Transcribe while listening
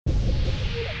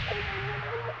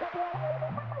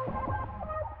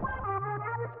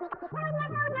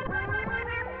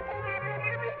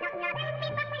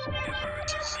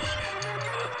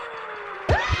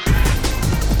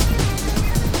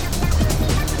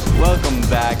Welcome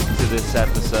back to this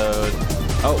episode.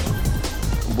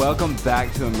 Welcome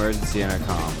back to Emergency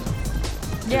Intercom.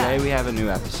 Today we have a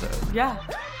new episode. Yeah.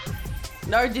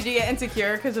 Or did you get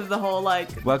insecure because of the whole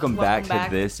Welcome back to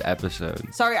this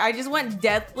episode. Sorry, I just went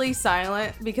deathly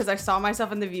silent because I saw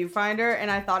myself in the viewfinder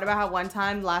and I thought about how one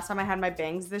time, last time I had my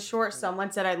bangs this short,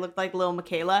 someone said I looked like Lil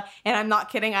Miquela. And I'm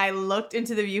not kidding. I looked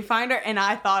into the viewfinder and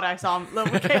I thought I saw Lil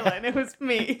Miquela and it was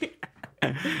me.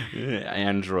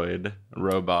 Android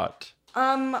robot.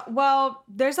 Well,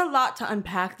 there's a lot to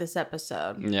unpack this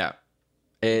episode. Yeah.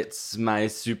 It's my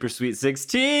super sweet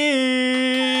 16.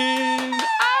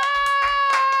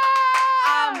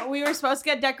 We were supposed to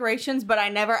get decorations, but I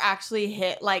never actually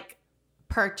hit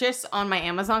purchase on my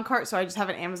Amazon cart, so I just have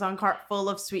an Amazon cart full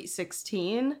of Sweet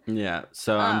 16. Yeah,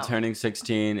 so I'm turning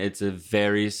 16. It's a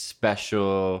very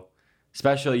special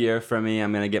year for me.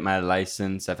 I'm gonna get my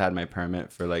license. I've had my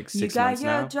permit for 6 months now. You got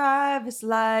your driver's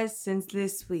license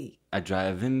this week. I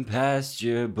driving past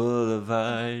your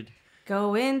boulevard.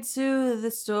 Go into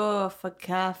the store for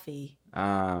coffee.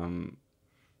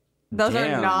 Those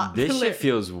damn, are not. This shit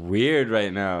feels weird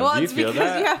right now. Well, do you feel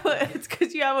that? It's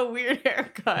because you have a weird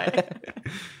haircut.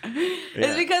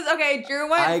 It's because Drew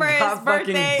went for his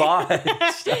birthday.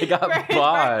 I got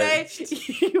botched.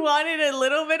 You wanted a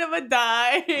little bit of a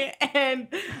dye and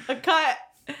a cut.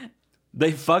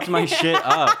 They fucked my shit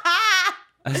up.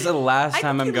 That's the last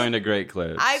time I'm going to Great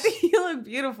Clips. I think you look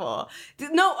beautiful.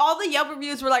 No, all the Yelp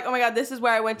reviews were like, oh my God, this is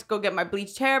where I went to go get my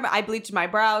bleached hair. I bleached my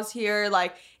brows here.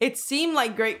 It seemed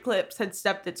like Great Clips had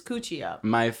stepped its coochie up.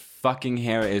 My fucking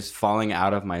hair is falling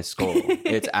out of my skull.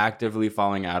 It's actively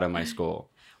falling out of my skull.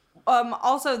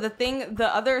 Also,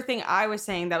 the other thing I was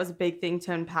saying that was a big thing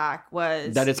to unpack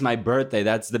was that it's my birthday.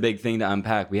 That's the big thing to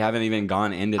unpack. We haven't even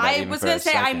gone into that. I was gonna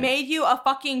say I made you a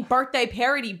fucking birthday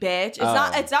parody, bitch.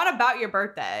 It's not about your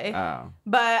birthday. Oh.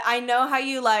 But I know how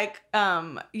you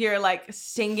you're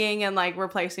singing and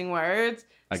replacing words.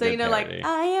 So you know, parody.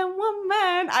 I am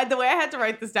woman. The way I had to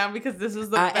write this down because this was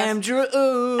the best. am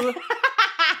Drew.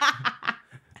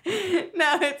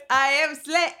 No, it's I am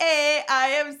slay, I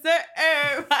am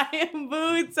serve, I am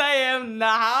boots, I am the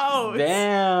house.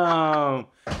 Damn.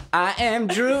 I am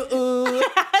Drew. The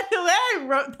way I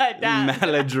wrote that down.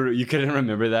 Maladrew. You couldn't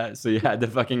remember that, so you had to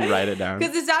fucking write it down.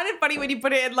 Because it sounded funny when you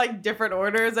put it in different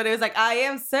orders, and it was I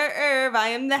am serve, I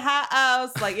am the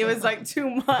house. It was too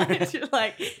much. And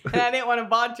I didn't want to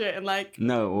botch it and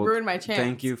ruin my chance.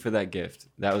 Thank you for that gift.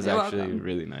 That was actually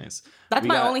really nice. That's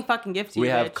my only fucking gift to you. We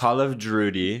have Call of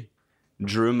Drudy,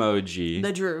 Drewmoji,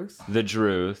 the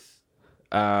Druth,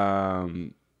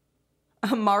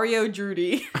 Mario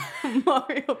Drudy,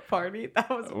 Mario Party. That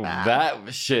was bad.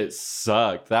 That shit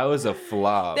sucked. That was a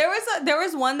flop. There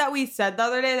was one that we said the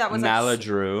other day that was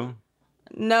Maladrew.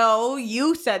 No,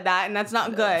 you said that, and that's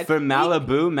not good. For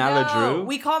Malibu, Maladrew. No,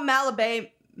 we call Malibay.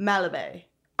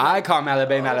 I call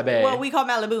Malibay. Well, we call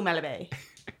Malibu.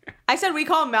 I said we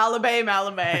call Malibay.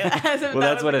 Well,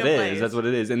 that's what it is. That's what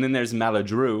it is. And then there's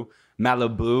Maladrew,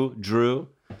 Malibu, Drew.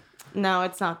 No,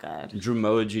 it's not good.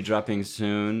 Drewmoji dropping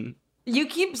soon. You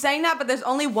keep saying that, but there's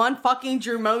only one fucking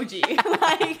Drewmoji.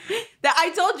 That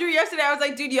I told Drew yesterday. I was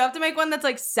like, dude, you have to make one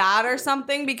that's sad or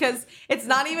something because it's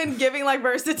not even giving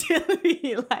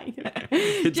versatility.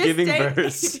 It's giving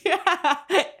verse. Yeah.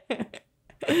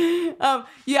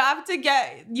 You have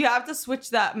to switch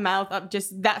that mouth up,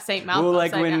 just that same mouth. Well,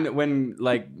 when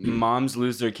moms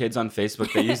lose their kids on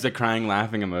Facebook, they use the crying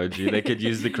laughing emoji. They could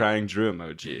use the crying Drew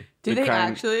emoji. Do they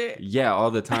actually? Yeah, all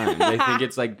the time. They think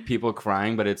it's people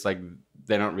crying, but it's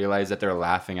they don't realize that they're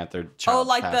laughing at their child.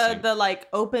 The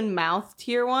open mouth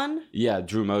tier one. Yeah,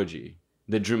 Drewmoji.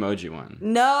 The Drewmoji one.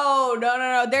 No.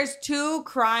 There's two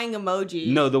crying emojis.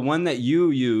 No, the one that you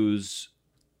use,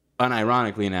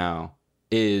 unironically now,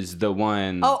 is the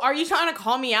one. Oh, are you trying to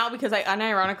call me out because I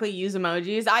unironically use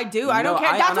emojis? I do. I don't care.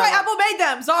 That's why Apple made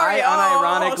them. Sorry.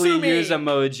 I unironically use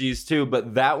emojis too,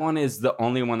 but that one is the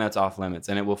only one that's off limits,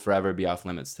 and it will forever be off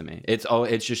limits to me. It's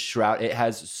just shroud. It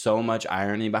has so much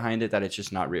irony behind it that it's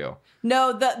just not real.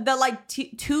 No, the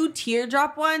two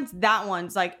teardrop ones. That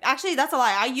one's actually that's a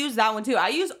lie. I use that one too. I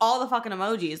use all the fucking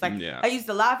emojis. I use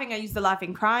the laughing. I use the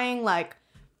laughing, crying.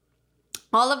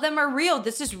 All of them are real.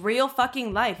 This is real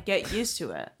fucking life. Get used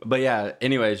to it. But yeah,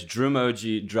 anyways,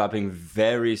 Drewmoji dropping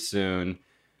very soon.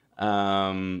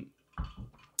 It's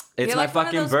my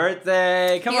fucking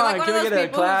birthday. Come on, can we get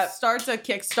a clap? Who starts a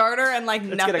Kickstarter and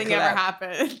nothing ever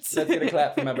happens. Let's get a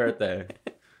clap for my birthday.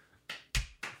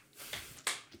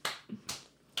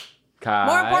 Kai.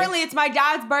 More importantly, it's my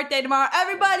dad's birthday tomorrow.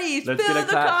 Everybody, let's fill get a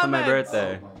the clap comments. for my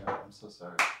birthday. Oh my God, I'm so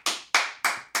sorry.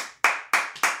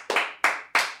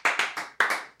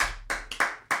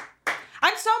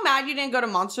 I'm so so mad you didn't go to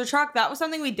Monster Truck. That was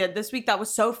something we did this week that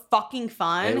was so fucking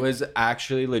fun. It was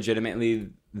actually legitimately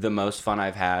the most fun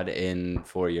I've had in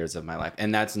 4 years of my life.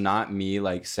 And that's not me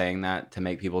like saying that to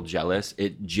make people jealous.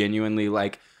 It genuinely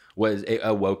like it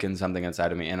awoken something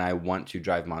inside of me, and I want to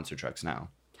drive monster trucks now.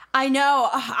 I know.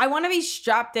 I want to be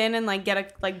strapped in and like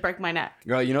break my neck.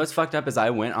 Girl, you know what's fucked up is I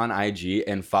went on IG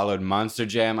and followed Monster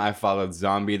Jam. I followed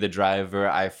Zombie the Driver.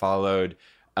 I followed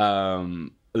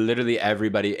literally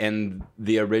everybody. And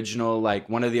the original, like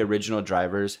one of the original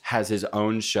drivers has his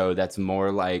own show that's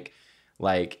more like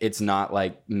it's not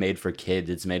like made for kids,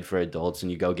 it's made for adults,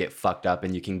 and you go get fucked up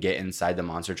and you can get inside the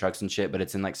monster trucks and shit, but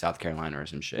it's in like South Carolina or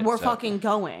some shit. We're fucking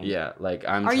going. Yeah, like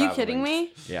I'm Are you kidding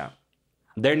me? Yeah.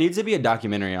 There needs to be a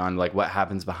documentary on like what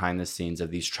happens behind the scenes of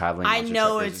these traveling monster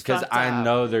truckers, because I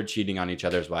know they're cheating on each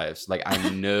other's wives. Like I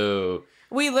know.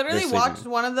 We literally watched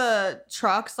one of the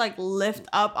trucks like lift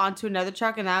up onto another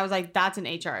truck, and I was like, that's an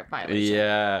HR violation.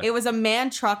 Yeah. It was a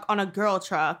man truck on a girl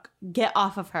truck. Get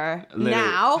off of her. Literally.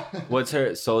 Now. What's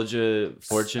her? Soldier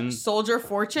Fortune? Soldier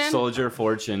Fortune? Soldier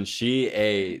Fortune. She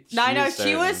ate. I know.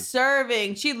 She was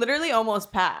serving. She literally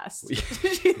almost passed.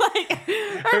 She like.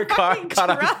 Her car caught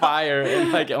on fire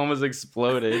and like almost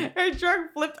exploded. Her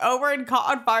truck flipped over and caught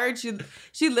on fire, and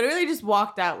she literally just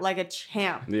walked out like a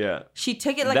champ. Yeah. She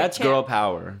took it like a champ. That's girl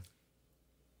power.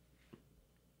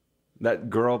 That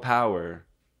girl power.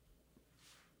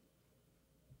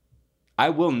 I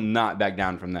will not back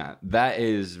down from that. That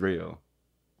is real.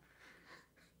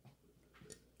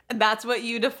 That's what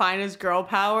you define as girl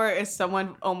power, is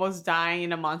someone almost dying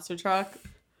in a monster truck?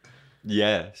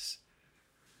 Yes.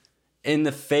 In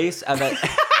the face of it,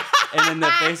 and in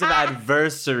the face of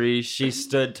adversity, she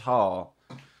stood tall.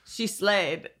 She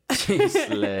slayed. She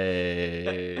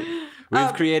slayed.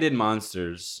 We've created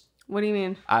monsters. What do you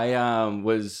mean? I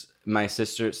was my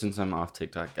sister, since I'm off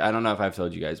TikTok. I don't know if I've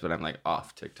told you guys, but I'm like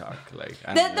off TikTok. Like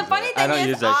the funny thing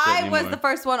is, I was the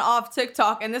first one off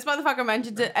TikTok, and this motherfucker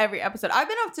mentions it every episode. I've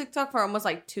been off TikTok for almost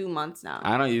like 2 months now.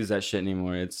 I don't use that shit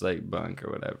anymore. It's like bunk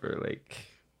or whatever. Like,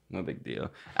 no big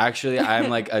deal. Actually, I'm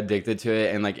like addicted to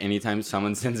it, and like anytime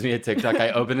someone sends me a TikTok,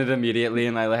 I open it immediately,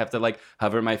 and I have to like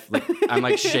hover my. I'm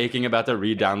like shaking about to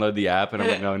re-download the app, and I'm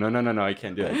like, no, I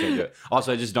can't do it.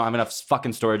 Also, I just don't have enough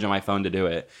fucking storage on my phone to do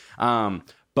it.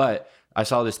 But I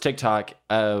saw this TikTok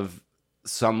of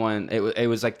someone. It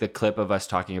was like the clip of us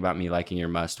talking about me liking your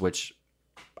must, which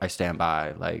I stand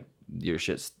by. Like your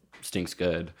shit stinks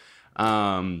good.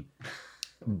 But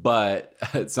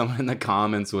someone in the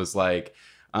comments was like,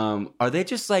 are they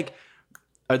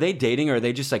dating, or are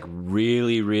they just like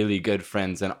really, really good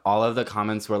friends? And all of the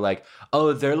comments were like,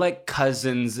 oh, they're like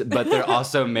cousins, but they're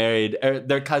also married. Or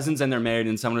they're cousins and they're married.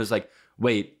 And someone was like,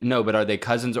 wait, no, but are they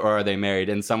cousins or are they married?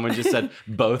 And someone just said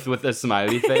both with a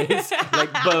smiley face,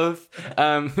 like both.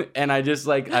 And I just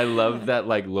like, I love that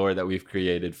like lore that we've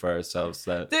created for ourselves.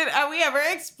 That Dude, have we ever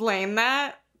explained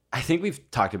that? I think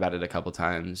we've talked about it a couple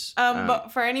times.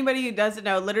 But for anybody who doesn't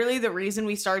know, literally the reason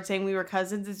we started saying we were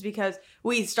cousins is because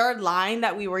we started lying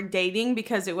that we were dating,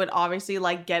 because it would obviously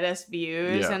like get us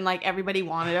views, and like everybody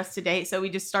wanted us to date. So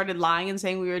we just started lying and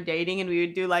saying we were dating, and we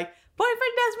would do like,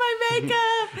 boyfriend does my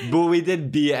makeup. But we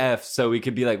did BF, so we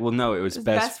could be like, well, no, it was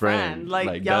best friend.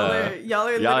 Like y'all are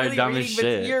literally dumb as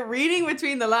shit. You're reading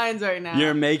between the lines right now.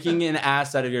 You're making an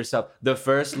ass out of yourself. The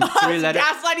first 3 letters.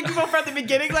 Gaslighting people from the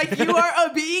beginning, like you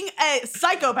are being a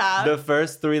psychopath. The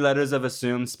first 3 letters of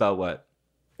assume spell what?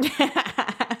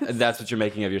 That's what you're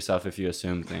making of yourself if you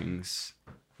assume things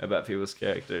about people's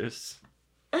characters.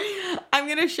 I'm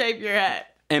gonna shave your head.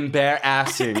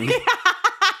 Embarrassing.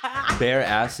 Bare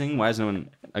assing? Why is no one?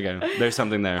 Okay, there's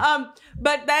something there.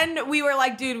 But then we were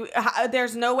like, dude,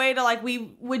 there's no way to like.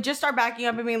 We would just start backing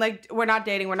up and being like, we're not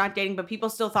dating, but people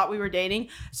still thought we were dating.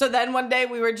 So then one day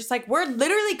we were just like, we're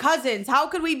literally cousins. How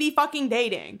could we be fucking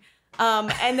dating?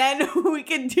 And then we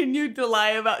continued to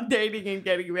lie about dating and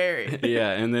getting married.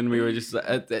 Yeah, and then we were just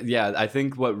I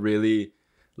think what really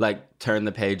like turned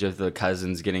the page of the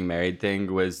cousins getting married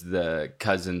thing was the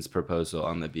cousins proposal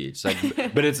on the beach. Like,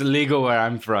 but it's illegal where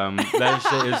I'm from. That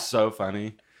shit is so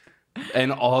funny.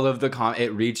 And all of the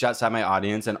it reached outside my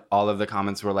audience, and all of the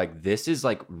comments were like, this is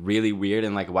like really weird,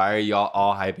 and like, why are y'all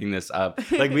all hyping this up?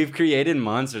 Like, we've created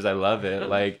monsters. I love it.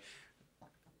 Like,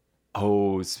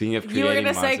 oh, speaking of creating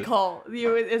monsters. You were gonna say cult.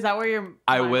 Is that where you're?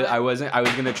 I was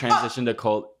gonna transition to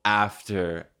cult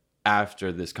after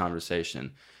this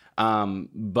conversation.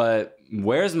 But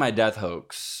where's my death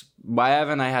hoax? Why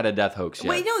haven't I had a death hoax yet?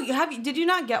 Wait, no, did you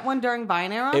not get one during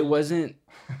Vine era? It wasn't.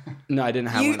 No, I didn't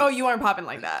have one. Oh, you weren't popping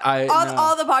like that. No.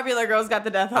 All the popular girls got the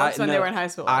death hoax when they were in high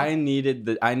school. I need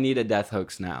a death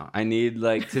hoax now. I need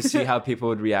like to see how people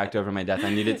would react over my death. I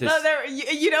needed to.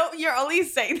 You're only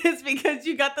saying this because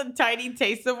you got the tiny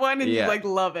taste of one and you like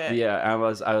love it. Yeah, I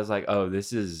was like, oh,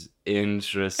 this is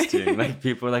interesting. Like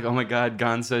people are like, oh my god,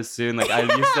 gone so soon. Like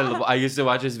I used to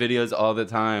watch his videos all the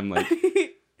time. Like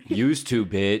used to,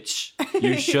 bitch.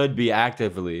 You should be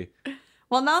actively.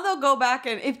 Well, now they'll go back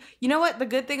and if you know what the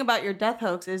good thing about your death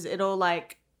hoax is, it'll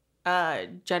like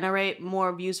generate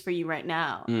more views for you right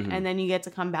now, and then you get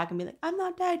to come back and be like, I'm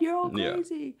not dead. You're all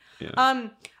crazy. Yeah.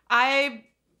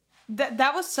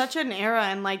 That was such an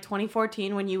era in like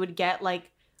 2014 when you would get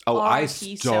like I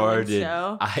started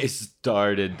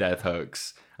death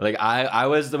hoax. Like I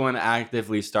was the one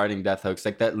actively starting death hoax.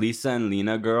 Like that Lisa and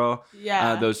Lena girl,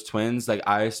 those twins. Like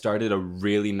I started a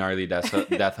really gnarly death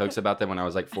hoax about them when I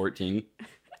was like 14,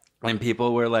 and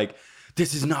people were like,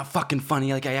 "This is not fucking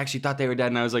funny." Like I actually thought they were dead,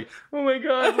 and I was like, "Oh my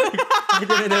god!" Like, I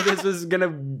didn't know this was gonna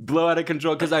blow out of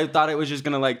control because I thought it was just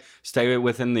gonna like stay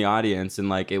within the audience and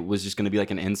like it was just gonna be like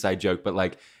an inside joke, but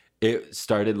like. It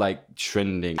started like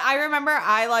trending. I remember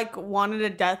I like wanted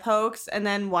a death hoax, and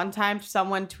then one time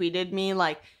someone tweeted me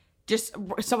like, just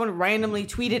someone randomly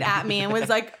tweeted at me and was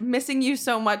like, "Missing you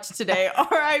so much today,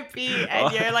 R.I.P."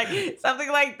 And you're like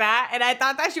something like that, and I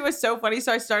thought that shit was so funny,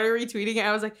 so I started retweeting it.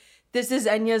 I was like, "This is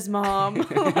Enya's mom."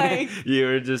 Like you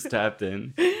were just tapped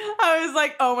in. I was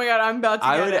like, "Oh my god, I'm about to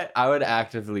get it." I would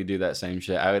actively do that same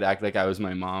shit. I would act like I was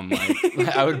my mom.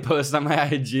 Like I would post on my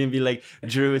IG and be like,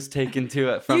 "Drew is taken to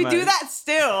it from." You do that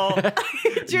still.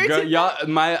 Girl, y'all,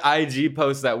 my IG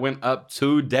post that went up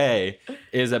today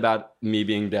is about me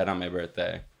being dead on my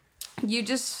birthday.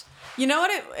 You know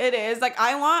what it is? Like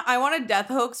I want a death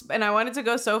hoax, and I want it to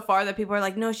go so far that people are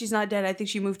like, "No, she's not dead. I think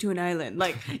she moved to an island."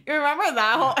 Like you remember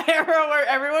that whole era where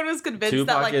everyone was convinced Tupac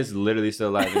that like is literally still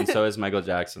alive, and so is Michael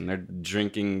Jackson. They're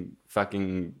drinking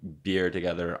fucking beer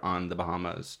together on the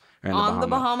Bahamas. On the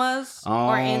Bahamas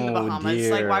or in the Bahamas?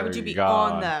 Like why would you be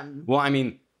on them? Well, I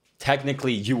mean,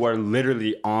 technically, you are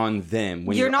literally on them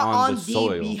when you're not on the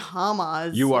soil.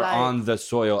 Bahamas. You are on the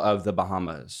soil of the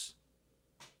Bahamas.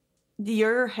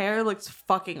 Your hair looks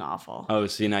fucking awful. Oh,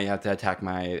 see, now you have to attack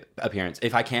my appearance.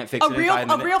 If I can't fix it in 5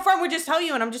 minutes... A real friend would just tell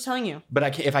you, and I'm just telling you.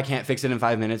 But if I can't fix it in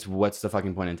 5 minutes, what's the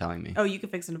fucking point in telling me? Oh, you can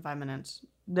fix it in 5 minutes.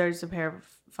 There's a pair of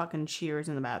fucking shears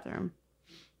in the bathroom.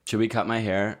 Should we cut my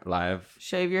hair live?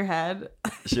 Shave your head?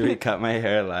 Should we cut my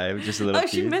hair live? Just a little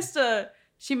piece?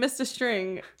 She missed a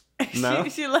string. No?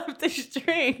 She left a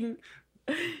string.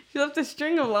 She left a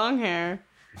string of long hair.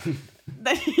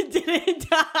 That he didn't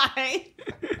die.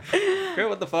 Girl,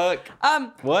 what the fuck?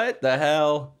 What the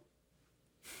hell?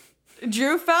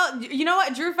 Drew felt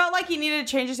like he needed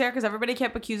to change his hair because everybody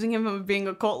kept accusing him of being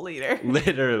a cult leader.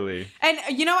 Literally. And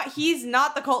you know what? He's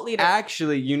not the cult leader.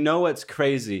 Actually, you know what's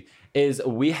crazy is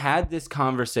we had this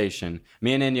conversation.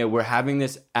 Me and Enya were having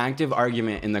this active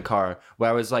argument in the car where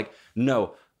I was like,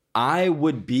 no, I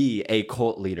would be a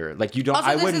cult leader. Like you don't.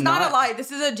 Also, this is not a lie.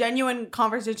 This is a genuine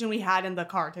conversation we had in the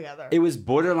car together. It was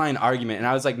borderline argument, and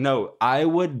I was like, "No, I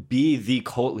would be the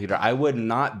cult leader. I would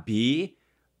not be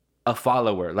a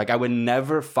follower. Like I would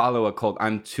never follow a cult.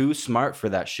 I'm too smart for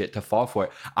that shit to fall for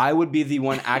it. I would be the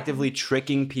one actively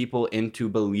tricking people into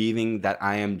believing that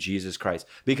I am Jesus Christ.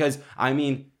 Because I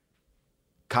mean,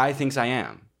 Kai thinks I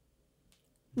am.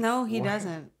 No, he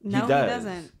doesn't. No, he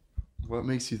doesn't. What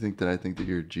makes you think that I think that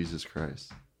you're Jesus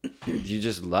Christ? You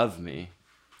just love me.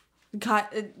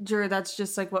 Drew, that's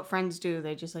just like what friends do.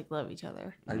 They just like love each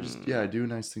other. I do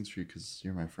nice things for you because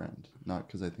you're my friend, not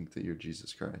because I think that you're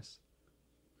Jesus Christ.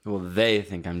 Well, they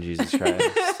think I'm Jesus Christ.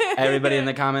 Everybody in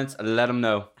the comments, let them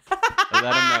know. Let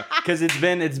them know. Because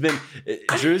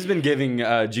Drew's been giving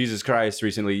Jesus Christ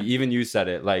recently. Even you said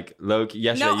it. Like, Loki,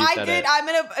 yesterday you said it. I'm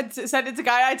going to send it to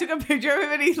Guy. I took a picture of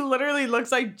him and he literally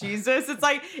looks like Jesus. It's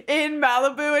like in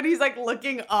Malibu and he's like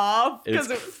looking off.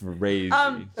 It's crazy.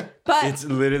 But it's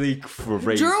literally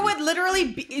crazy. Drew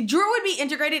would be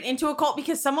integrated into a cult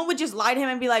because someone would just lie to him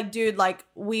and be like, dude, like,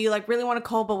 we like really want a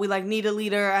cult, but we like need a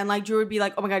leader. And like, Drew would be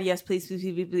like, oh my God, yes, please, please,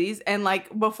 please, please. And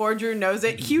like, before Drew knows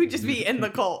it, he would just be in the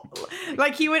cult.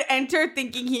 Like he would enter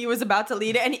thinking he was about to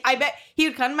lead it. And I bet he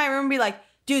would come to my room and be like,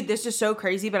 dude, this is so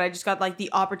crazy, but I just got like the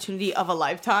opportunity of a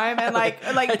lifetime, and like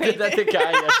I did that to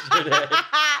Kai yesterday.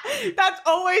 That's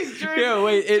always true. Yeah,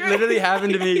 wait, it literally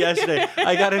happened to me yesterday.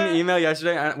 I got an email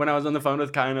yesterday when I was on the phone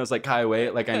with Kai, and I was like, Kai,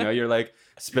 wait, like, I know you're like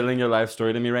spilling your life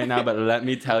story to me right now, but let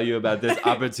me tell you about this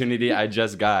opportunity I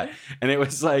just got. And it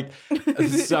was like,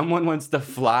 someone wants to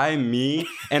fly me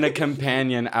and a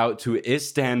companion out to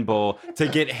Istanbul to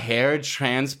get hair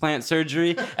transplant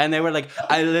surgery. And they were like,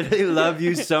 I literally love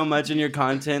you so much in your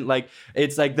content. Like,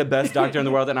 it's like the best doctor in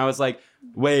the world. And I was like,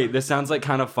 wait, this sounds like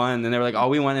kind of fun. And they were like, all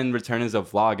we want in return is a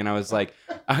vlog. And I was like,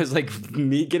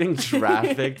 me getting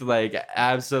trafficked? Like,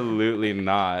 absolutely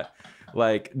not.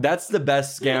 Like, that's the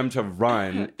best scam to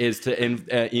run, is to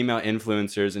email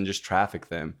influencers and just traffic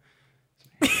them.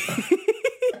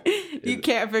 You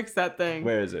can't fix that thing.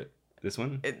 Where is it? This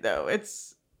one? No,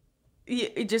 it's...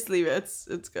 You just leave it.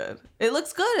 It's good. It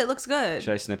looks good. It looks good.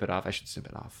 Should I snip it off? I should snip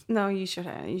it off. No, you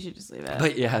shouldn't. You should just leave it.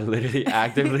 But yeah, literally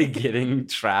actively getting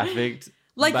trafficked.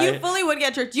 Like, you fully would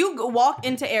get tricked. You walk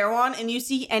into Erewhon and you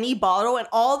see any bottle, and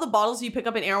all the bottles you pick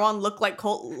up in Erewhon look like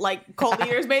cult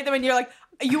leaders made them, and you're like,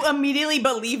 you immediately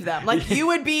believe them. Like, you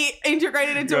would be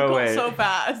integrated into a cult so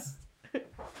fast.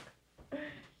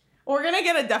 We're gonna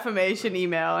get a defamation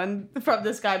email and from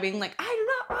this guy being like, I do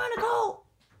not run a cult.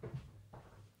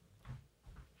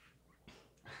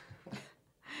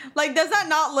 Like, does that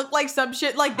not look like some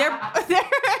shit? Like, they're the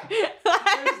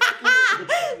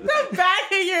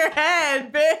back of your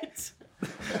head, bitch.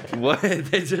 What?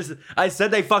 I said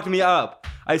they fucked me up.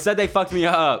 I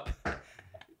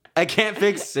can't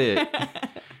fix it.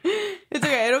 It's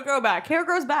okay. It'll grow back. Hair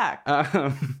grows back.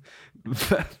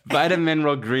 Vitamin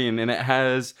Mineral Green, and it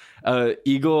has an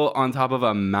eagle on top of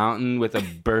a mountain with a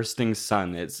bursting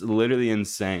sun. It's literally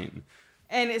insane.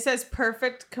 And it says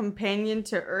perfect companion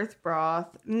to earth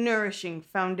broth, nourishing,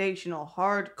 foundational,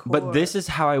 hardcore. But this is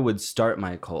how I would start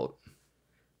my cult.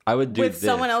 I would do with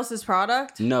someone else's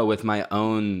product? No, with my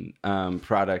own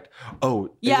product.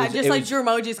 Oh, yeah, just like Drew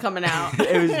Emoji's coming out.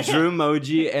 It was Drew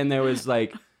Emoji, and there was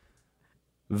like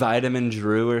Vitamin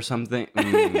Drew or something.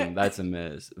 That's a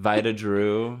miss. Vita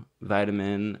Drew,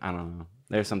 Vitamin. I don't know.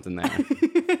 There's something there.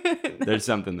 There's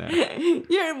something there.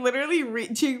 You're literally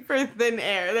reaching for thin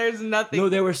air. There's nothing. No,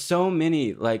 there were so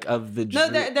many like of the. No,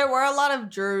 there were a lot of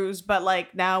Drews, but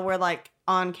like now we're like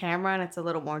on camera and it's a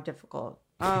little more difficult.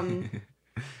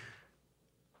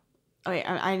 Okay,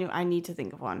 I need to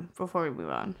think of one before we move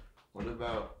on. What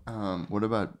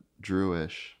about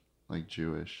Drewish, like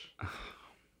Jewish?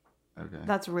 Okay.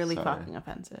 That's really fucking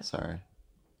offensive. Sorry.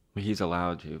 He's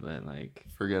allowed to, but like.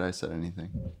 Forget I said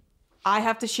anything. I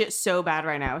have to shit so bad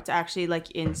right now. It's actually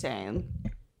like insane.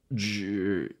 What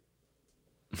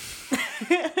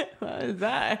is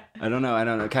that? I don't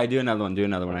know. Can I do another one? Do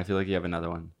another one. I feel like you have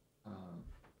another one.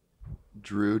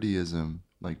 Druidism.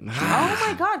 Like, oh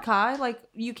my God, Kai! Like,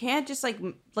 you can't just like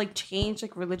change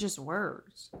like religious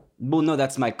words. Well, no,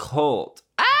 that's my cult.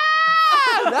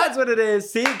 That's what it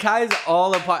is. See, Kai's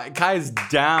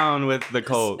down with the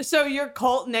cult. So your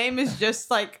cult name is just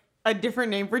like a different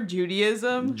name for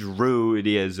Judaism?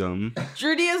 Druidism.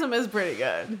 Judaism is pretty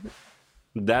good.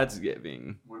 That's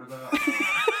giving. What about?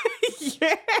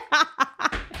 Yeah.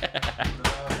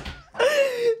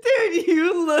 Dude,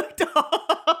 you looked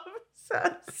off.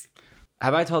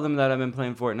 Have I told them that I've been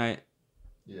playing Fortnite?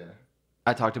 Yeah.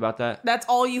 I talked about that? That's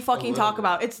all you fucking talk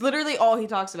about. It's literally all he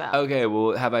talks about. Okay,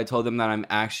 well, have I told them that I'm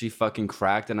actually fucking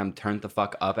cracked and I'm turned the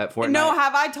fuck up at Fortnite? No,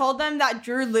 have I told them that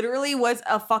Drew literally was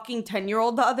a fucking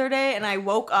 10-year-old the other day and I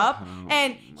woke up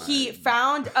and he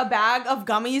found a bag of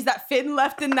gummies that Finn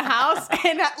left in the house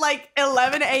and at like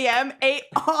 11 a.m. ate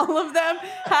all of them,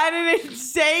 had an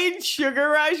insane sugar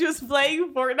rush, was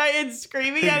playing Fortnite and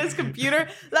screaming at his computer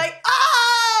like,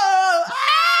 oh!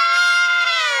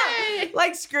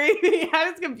 Like screaming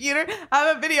at his computer. I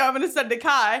have a video I'm gonna send to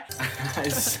Kai. I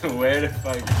swear to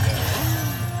fucking God.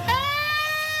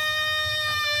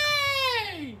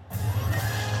 Hey!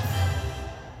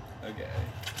 Okay.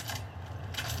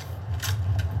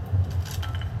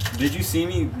 Did you see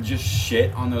me just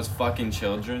shit on those fucking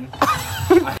children?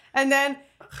 And then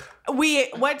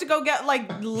we went to go get like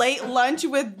late lunch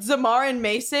with Zamar and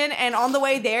Mason, and on the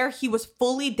way there, he was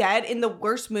fully dead in the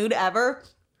worst mood ever.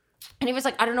 And he was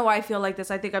like, I don't know why I feel like this.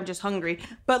 I think I'm just hungry.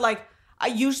 But like, I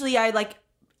usually like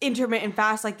intermittent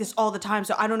fast like this all the time.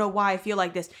 So I don't know why I feel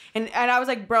like this. And I was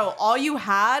like, bro, all you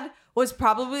had was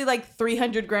probably like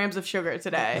 300 grams of sugar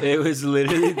today. It was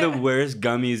literally the worst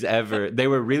gummies ever. They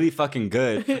were really fucking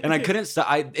good. And I couldn't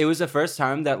stop. It was the first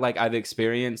time that like I've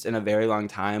experienced in a very long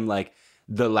time, like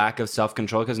the lack of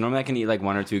self-control, because normally I can eat like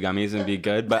 1 or 2 gummies and be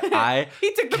good, but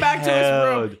he took them back to his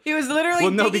room. He was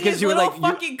literally digging his little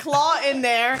fucking claw in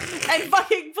there and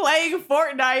fucking playing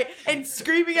Fortnite and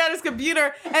screaming at his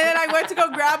computer. And then I went to go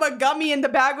grab a gummy and the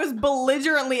bag was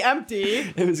belligerently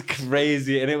empty. It was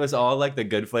crazy, and it was all like the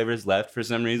good flavors left for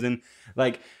some reason.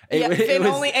 Like Finn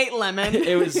only ate lemon.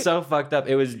 It was so fucked up.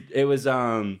 It was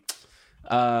Jolly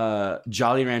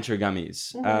Rancher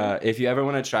gummies. Mm-hmm. If you ever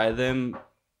want to try them,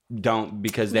 don't,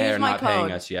 because they are not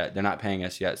paying us yet. They're not paying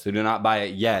us yet. So do not buy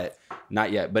it yet.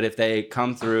 Not yet. But if they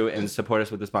come through and support us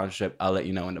with the sponsorship, I'll let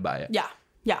you know when to buy it. Yeah.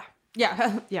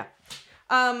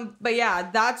 But yeah,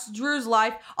 that's Drew's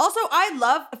life. Also, I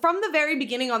love, from the very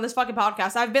beginning on this fucking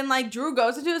podcast, I've been like, Drew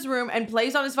goes into his room and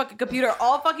plays on his fucking computer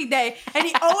all fucking day, and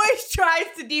he always tries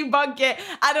to debunk it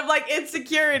out of like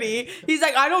insecurity. He's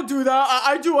like, I don't do that.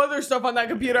 I do other stuff on that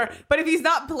computer. But if he's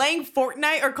not playing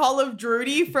Fortnite or Call of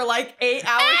Duty for like 8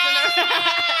 hours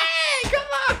come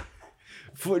on.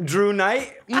 For Drew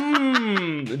Knight?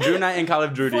 Drew Knight and Call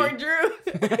of Duty. For Drew.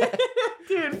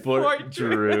 Dude, for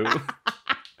Drew.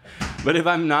 But if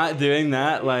I'm not doing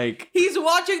that, like... He's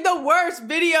watching the worst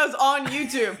videos on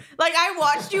YouTube. Like, I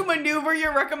watched you maneuver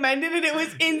your recommended, and it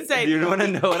was insane. Do you want to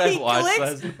know what I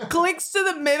watched clicks to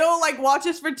the middle, like,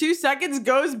 watches for 2 seconds,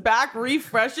 goes back,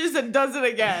 refreshes, and does it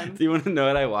again. Do you want to know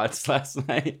what I watched last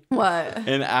night? What?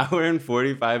 An 1 and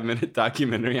 45-minute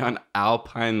documentary on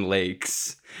alpine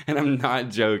lakes. And I'm not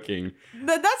joking.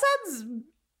 That sounds...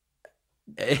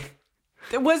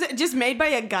 Was it just made by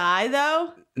a guy,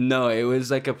 though? No, it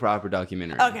was like a proper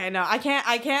documentary. Okay, no, I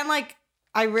can't like,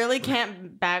 I really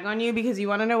can't bag on you, because you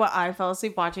want to know what I fell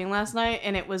asleep watching last night,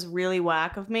 and it was really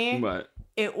whack of me. What?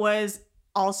 It was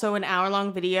also an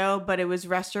hour-long video, but it was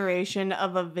restoration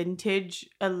of a vintage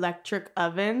electric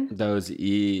oven.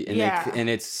 And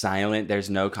it's silent. There's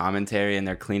no commentary, and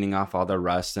they're cleaning off all the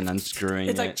rust and unscrewing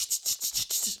it.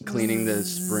 It's like cleaning the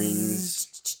springs.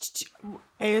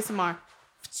 ASMR.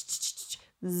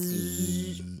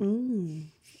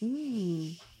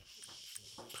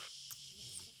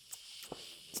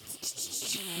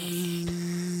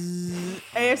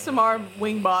 ASMR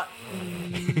Wingbot.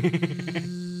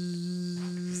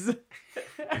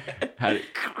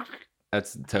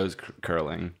 That's toes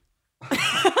curling.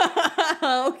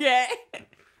 Okay.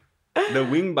 The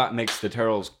Wingbot makes the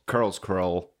curls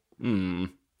curl.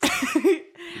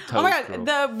 Oh my god,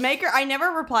 the maker, I never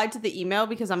replied to the email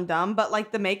because I'm dumb, but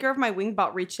like the maker of my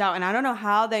Wingbot reached out, and I don't know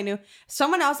how they knew.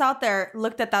 Someone else out there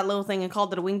looked at that little thing and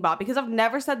called it a Wingbot, because I've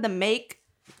never said the make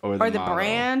or the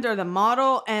brand or the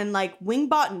model, and like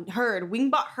Wingbot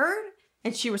heard,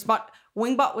 and she responded.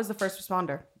 Wingbot was the first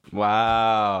responder.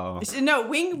 Wow. No,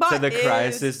 Wingbot to the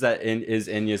crisis that is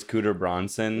Inya's Cooter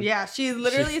Bronson. Yeah, she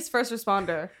literally is first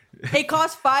responder. It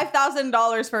cost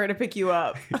 $5,000 for her to pick you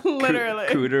up. Literally.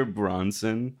 Cooter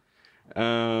Bronson.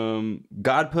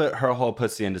 God put her whole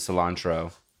pussy into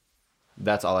cilantro.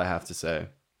 That's all I have to say.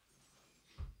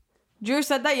 Drew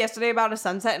said that yesterday about a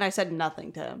sunset, and I said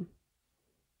nothing to him.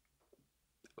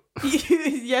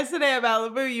 Yesterday at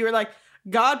Malibu, you were like,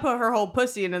 God put her whole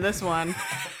pussy into this one.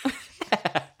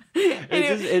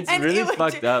 It's really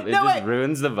fucked up. It just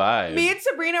ruins the vibe. Me and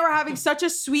Sabrina were having such a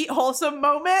sweet, wholesome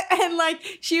moment. And like,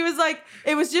 she was like,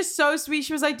 it was just so sweet.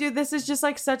 She was like, dude, this is just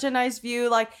like such a nice view.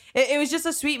 Like, it was just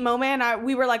a sweet moment. And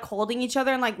we were like holding each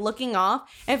other and like looking off.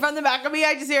 And from the back of me,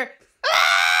 I just hear,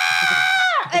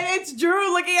 ah! And it's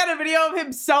Drew looking at a video of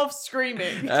himself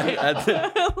screaming.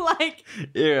 Like,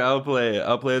 here, I'll play it.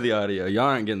 I'll play the audio. Y'all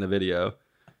aren't getting the video.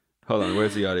 Hold on,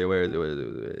 where's the audio? Where is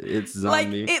it? It's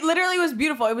zombie. Like, it literally was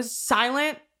beautiful. It was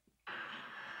silent.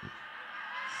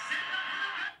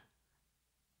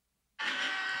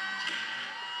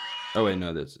 Oh wait,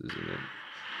 no, this isn't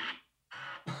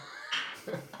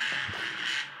it.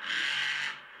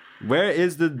 Where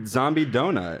is the zombie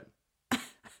donut?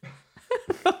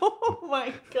 Oh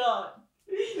my god.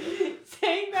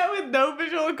 Saying that with no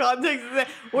visual context.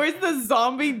 Where's the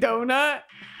zombie donut?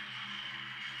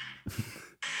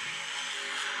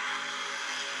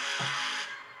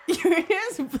 You're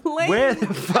just playing. Where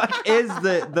the fuck is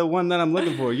the one that I'm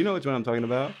looking for? You know which one I'm talking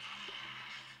about.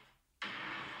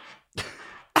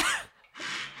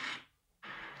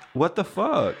 What the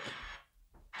fuck?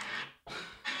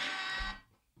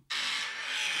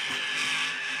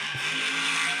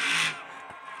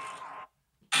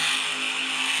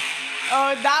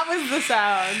 Oh, that was the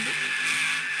sound.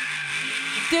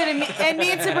 Dude, and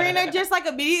me and Sabrina just like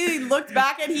immediately looked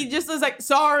back, and he just was like,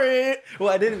 sorry. Well,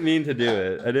 I didn't mean to do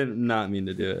it. I did not mean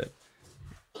to do it.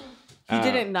 You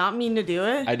didn't not mean to do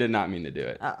it? I did not mean to do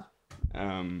it. Oh.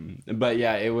 But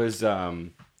yeah, it was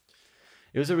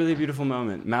It was a really beautiful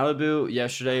moment. Malibu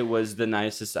yesterday was the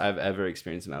nicest I've ever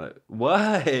experienced in Malibu.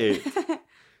 What?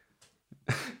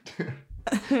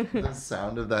 The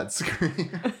sound of that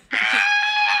scream.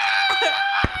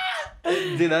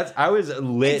 Dude, I was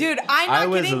lit. Dude, I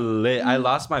was lit. I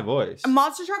lost my voice.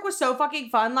 Monster Truck was so fucking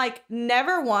fun. Like,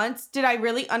 never once did I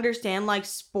really understand, like,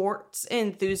 sports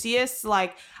enthusiasts.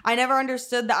 Like, I never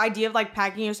understood the idea of, like,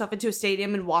 packing yourself into a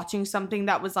stadium and watching something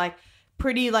that was, like,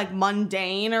 pretty, like,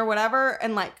 mundane or whatever.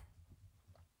 And, like,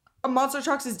 Monster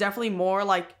Trucks is definitely more,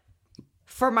 like,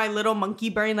 for my little monkey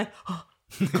brain, like,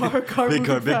 car, big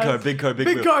car big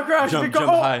car crash, jump, big car,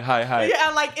 jump, high.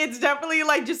 Yeah, like, it's definitely,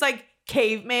 like, just, like,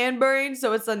 caveman brain,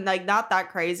 so it's like not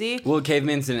that crazy. Well,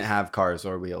 cavemans didn't have cars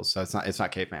or wheels, so it's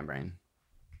not caveman brain.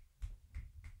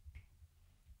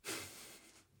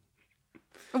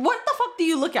 What the fuck do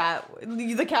you look at?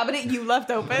 The cabinet you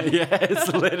left open?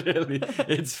 Yes, literally.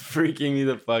 It's freaking me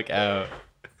the fuck out.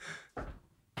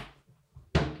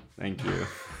 Thank you.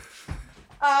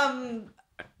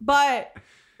 But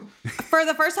for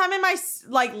the first time in my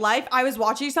life, I was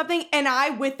watching something and I,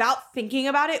 without thinking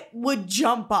about it, would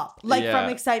jump up from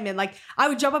excitement. Like I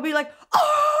would jump up and be like,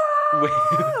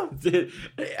 oh! Dude,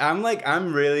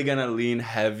 I'm really gonna lean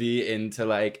heavy into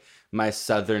like my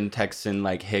Southern Texan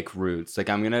like hick roots.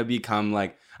 Like I'm gonna become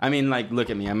like, I mean, like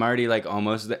look at me. I'm already like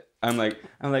almost there. I'm like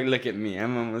look at me.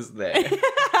 I'm almost there.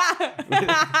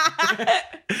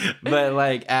 But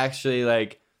like actually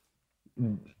like.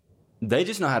 They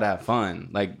just know how to have fun.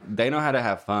 Like, they know how to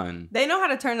have fun. They know how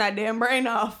to turn that damn brain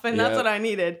off, and that's what I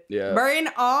needed. Yeah. Brain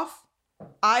off,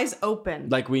 eyes open.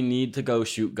 Like, we need to go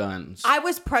shoot guns. I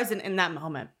was present in that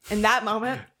moment. In that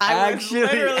moment, I was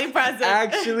literally present.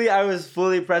 Actually, I was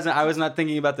fully present. I was not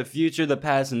thinking about the future, the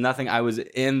past, nothing. I was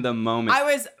in the moment.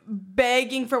 I was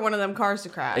begging for one of them cars to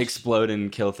crash. Explode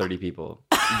and kill 30 people.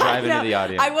 Drive into the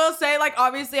audience. I will say, like,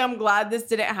 obviously, I'm glad this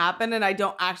didn't happen, and I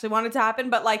don't actually want it to happen.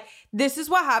 But, like, this is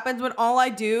what happens when all I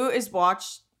do is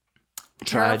watch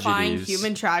terrifying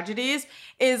human tragedies.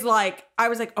 Is like, I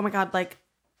was like, oh my god, like,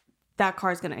 that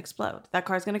car's gonna explode. That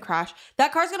car's gonna crash.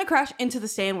 That car's gonna crash into the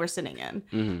stand we're sitting in.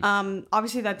 Mm-hmm.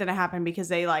 Obviously, that didn't happen because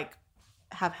they like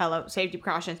have hella safety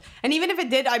precautions. And even if it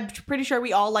did, I'm pretty sure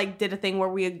we all like did a thing where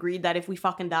we agreed that if we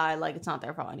fucking die, like, it's not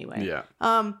their fault anyway. Yeah.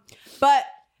 But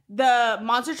the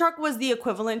monster truck was the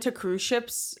equivalent to cruise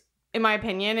ships, in my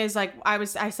opinion. Is like, I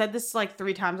said this like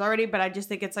 3 times already, but I just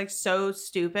think it's like so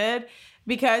stupid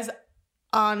because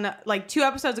on like 2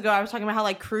 episodes ago, I was talking about how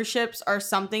like cruise ships are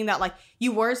something that like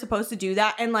you weren't supposed to do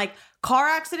that. And like car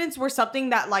accidents were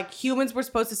something that like humans were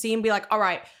supposed to see and be like, all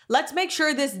right, let's make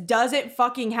sure this doesn't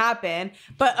fucking happen.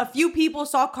 But a few people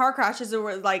saw car crashes and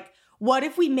were like, what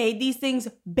if we made these things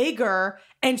bigger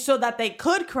and so that they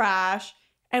could crash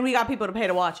and we got people to pay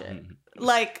to watch it?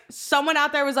 Like someone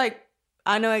out there was like,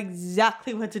 I know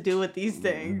exactly what to do with these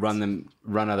things.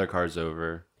 Run other cars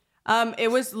over.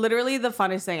 It was literally the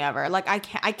funnest thing ever. Like I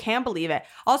can't believe it.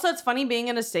 Also, it's funny being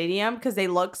in a stadium because they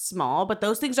look small, but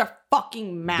those things are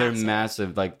fucking massive. They're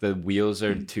massive. Like the wheels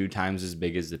are 2 times as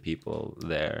big as the people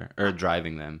there or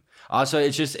driving them. Also,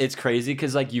 it's crazy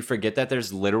because like you forget that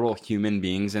there's literal human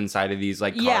beings inside of these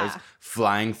like cars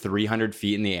flying 300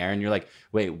 feet in the air, and you're like,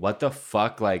 wait, what the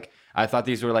fuck? Like I thought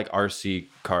these were like RC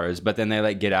cars, but then they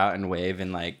like get out and wave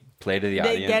and like play to the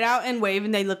audience. They get out and wave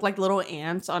and they look like little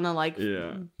ants on a like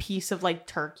piece of like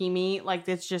turkey meat. Like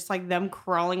it's just like them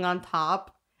crawling on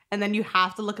top. And then you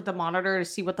have to look at the monitor to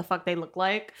see what the fuck they look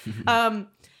like.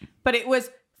 But it was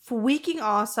freaking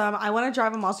awesome. I want to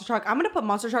drive a monster truck. I'm going to put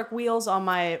monster truck wheels on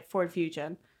my Ford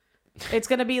Fusion. It's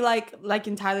going to be like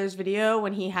in Tyler's video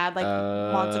when he had like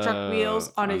monster truck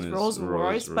wheels on his Rolls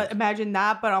Royce. But imagine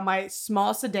that, but on my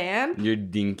small sedan. Your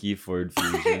dinky Ford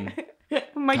Fusion.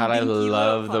 God, I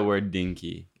love the word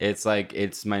dinky. It's like,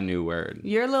 it's my new word.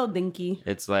 You're a little dinky.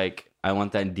 It's like, I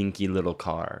want that dinky little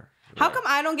car. How come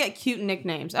I don't get cute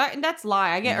nicknames? That's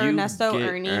lie. I get Ernesto,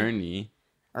 Ernie.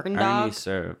 Ernie,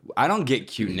 sir. I don't get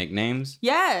cute nicknames.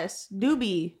 Yes.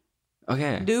 Doobie.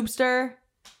 Okay. Doobster.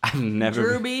 I've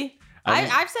never. Drooby.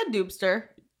 I've said Doobster.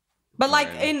 But like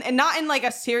in not in like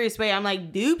a serious way. I'm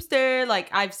like Doobster. Like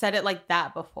I've said it like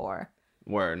that before.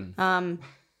 Word.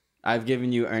 I've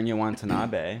given you Enya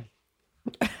Watanabe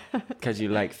because you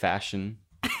like fashion.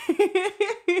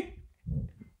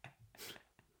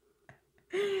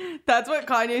 That's what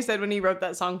Kanye said when he wrote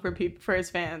that song for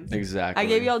his fans. Exactly. I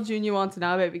gave y'all Junior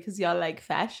Watanabe because y'all like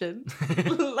fashion.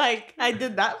 Like I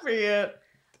did that for you.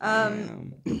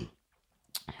 Hella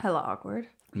awkward.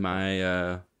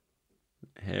 My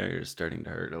hair is starting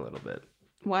to hurt a little bit.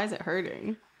 Why is it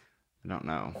hurting? I don't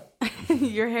know.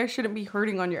 Your hair shouldn't be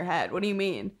hurting on your head. What do you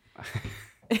mean?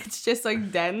 It's just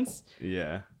like dense.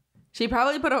 Yeah. She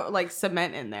probably put like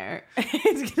cement in there.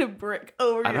 It's gonna brick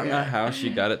over. I don't know how she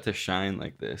got it to shine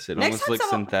like this. It almost looks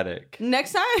synthetic.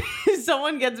 Next time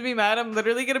someone gets me mad, I'm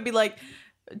literally gonna be like,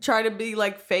 try to be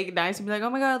like fake nice and be like, oh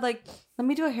my god, like let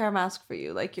me do a hair mask for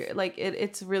you. Like you're like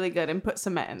it's really good, and put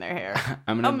cement in their hair.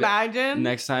 I'm gonna imagine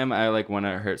next time I like want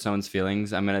to hurt someone's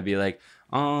feelings, I'm gonna be like,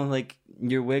 oh, like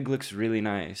your wig looks really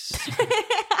nice.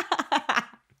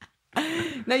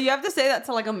 No, you have to say that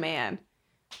to like a man.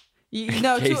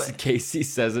 Casey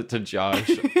says it to Josh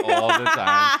all the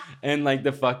time, and like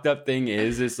the fucked up thing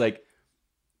is like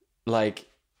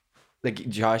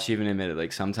Josh even admitted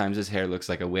like sometimes his hair looks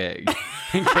like a wig,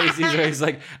 and Casey's always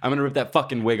like, I'm gonna rip that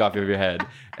fucking wig off of your head,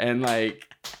 and like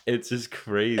it's just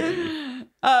crazy.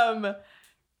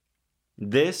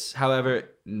 This, however,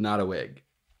 not a wig.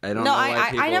 I don't know why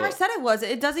people... I never said it was.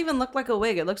 It doesn't even look like a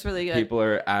wig. It looks really good. People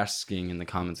are asking in the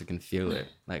comments. I can feel it.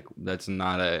 Like that's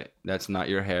not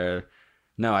your hair.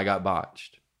 No, I got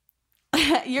botched.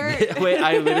 Wait,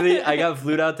 I got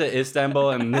flew out to Istanbul,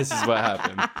 and this is what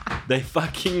happened. They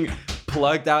fucking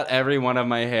plucked out every one of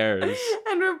my hairs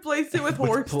and replaced it with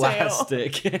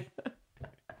plastic.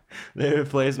 They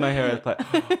replaced my hair with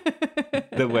plastic.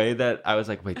 The way that I was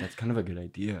like, wait, that's kind of a good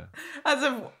idea. As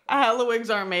if hella wigs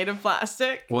aren't made of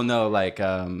plastic. Well, no, like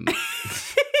your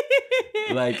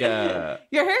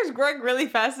hair's growing really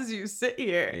fast as you sit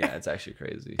here. Yeah, it's actually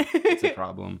crazy. It's a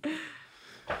problem.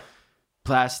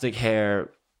 Plastic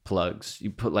hair plugs.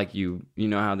 You put like you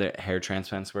know how the hair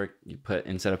transplants work? You put,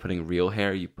 instead of putting real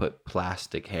hair, you put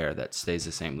plastic hair that stays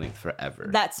the same length forever.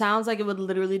 That sounds like it would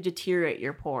literally deteriorate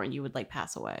your pore and you would like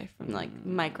pass away from like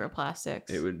microplastics.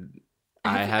 It would.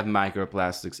 I have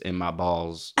microplastics in my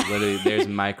balls. Literally, there's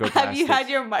microplastics. Have you had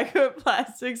your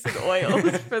microplastics and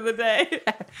oils for the day?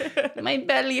 My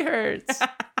belly hurts.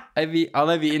 All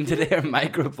I've eaten today are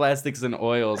microplastics and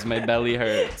oils. My belly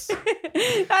hurts.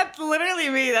 That's literally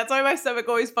me. That's why my stomach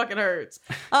always fucking hurts.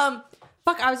 Fuck,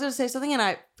 I was gonna say something and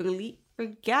I fully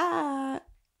forgot.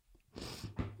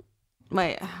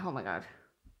 Oh my god.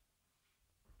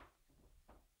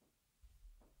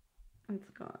 It's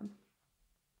gone.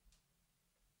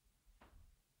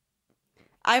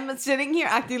 I'm sitting here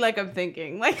acting like I'm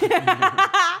thinking. Like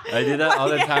I do that all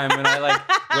the time when I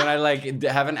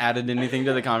haven't added anything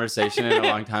to the conversation in a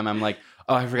long time. I'm like,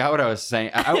 oh, I forgot what I was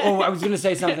saying. I was gonna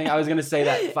say something. I was gonna say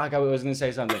that. Fuck, I was gonna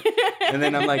say something. And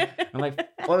then I'm like,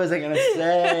 what was I gonna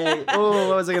say? Oh,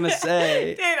 what was I gonna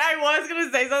say? Dude, I was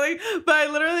gonna say something, but I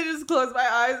literally just closed my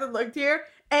eyes and looked here.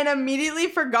 And immediately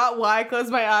forgot why I closed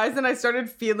my eyes, and I started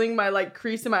feeling my like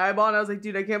crease in my eyeball, and I was like,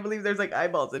 dude, I can't believe there's like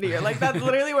eyeballs in here. Like that's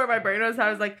literally where my brain was. I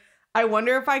was like, I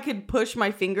wonder if I could push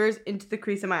my fingers into the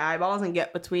crease of my eyeballs and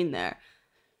get between there.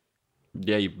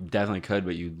 Yeah, you definitely could,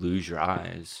 but you'd lose your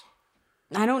eyes.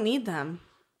 I don't need them.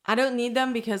 I don't need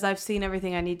them because I've seen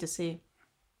everything I need to see.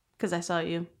 Because I saw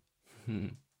you.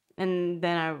 And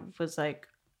then I was like,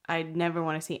 I never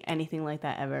want to see anything like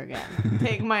that ever again.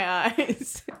 Take my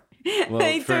eyes. Well,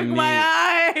 they took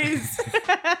my eyes.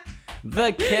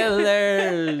 The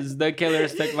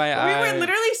killers took my eyes. We were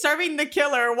literally serving the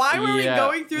killer. Why were we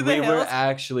going through the hills? We were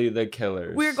actually the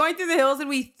killers. We were going through the hills and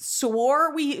we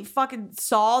swore we fucking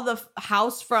saw the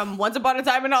house from Once Upon a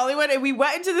Time in Hollywood, and we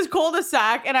went into this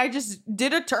cul-de-sac and I just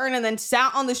did a turn and then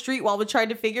sat on the street while we tried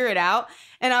to figure it out.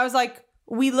 And I was like,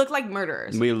 we look like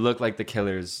murderers. We look like the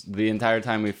killers. The entire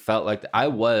time we felt like I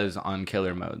was on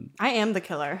killer mode. I am the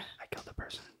killer. I killed a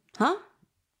person. Huh?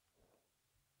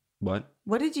 What?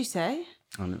 What did you say?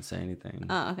 I didn't say anything.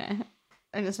 Oh, okay.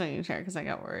 I'm just making sure because I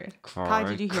got worried. Kai,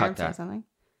 did you hear him say something?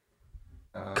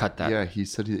 Cut that. Yeah, he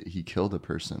said he killed a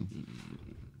person.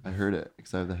 I heard it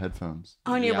because I have the headphones.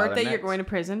 On your birthday, you're going to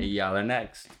prison? Y'all are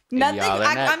next. Nothing.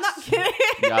 I'm not kidding.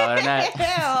 Y'all are next.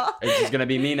 It's just going to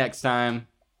be me next time.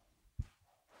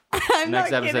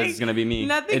 Next episode is going to be me.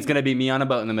 It's going to be me on a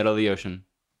boat in the middle of the ocean.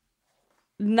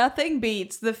 Nothing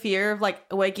beats the fear of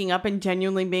like waking up and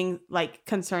genuinely being like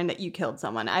concerned that you killed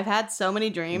someone. I've had so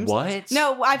many dreams. What?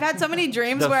 No, I've had so many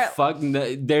dreams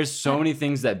there's so many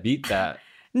things that beat that.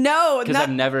 No, because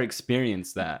I've never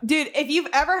experienced that. Dude, if you've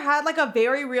ever had like a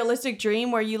very realistic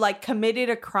dream where you like committed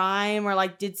a crime or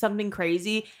like did something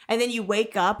crazy and then you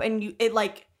wake up and it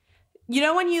like, you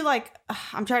know, when you like,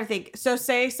 I'm trying to think. So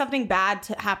say something bad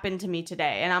happened to me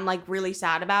today and I'm like really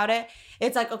sad about it.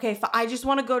 It's like, okay, I just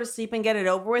want to go to sleep and get it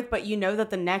over with. But you know that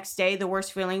the next day, the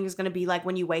worst feeling is going to be like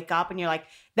when you wake up and you're like,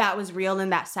 that was real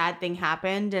and that sad thing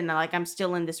happened. And like, I'm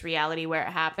still in this reality where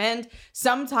it happened.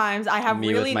 Sometimes I have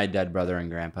me with my dead brother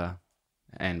and grandpa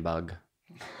and Bug.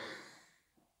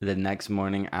 The next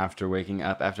morning after waking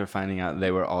up, after finding out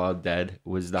they were all dead,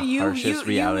 was the harshest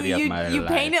reality of my life. You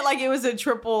paint it like it was a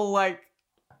triple, like...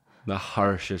 The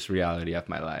harshest reality of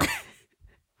my life.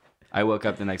 I woke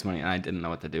up the next morning and I didn't know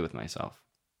what to do with myself.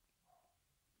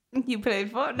 You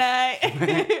played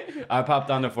Fortnite. I popped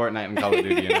onto Fortnite and Call of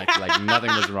Duty and acted like nothing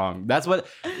was wrong. That's what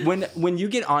when you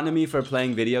get onto me for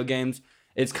playing video games,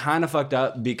 it's kind of fucked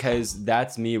up because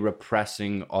that's me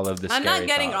repressing all of the scary I'm not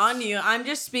getting thoughts. on you. I'm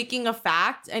just speaking a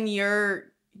fact and you're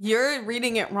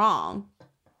reading it wrong.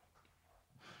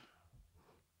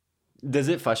 Does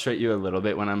it frustrate you a little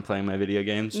bit when I'm playing my video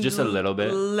games? Just a little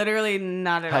bit? Literally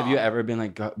not at all. Have you ever been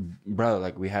like, bro,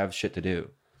 like we have shit to do?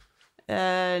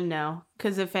 No.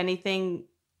 Because if anything,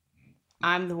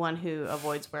 I'm the one who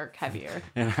avoids work heavier.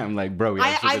 And I'm like, bro, we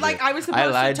have shit to do. I was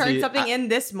supposed to turn something in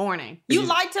this morning. You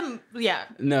lied to yeah.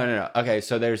 No. Okay,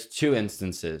 so there's two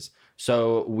instances.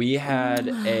 So we had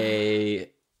a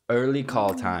early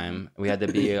call time. We had to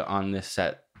be on this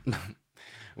set.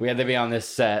 We had to be on this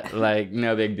set. Like,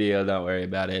 no big deal. Don't worry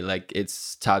about it. Like,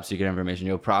 it's top secret information.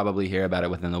 You'll probably hear about it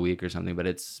within a week or something, but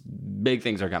it's big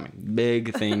things are coming.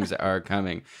 Big things are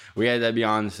coming. We had to be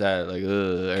on set, like,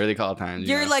 early call times.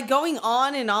 You're like going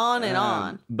on and on and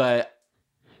on. But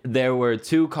there were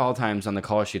two call times on the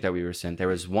call sheet that we were sent. There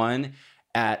was one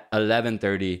at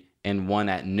 11:30 and one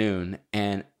at noon.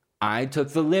 And I took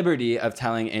the liberty of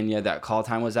telling Inya that call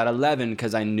time was at 11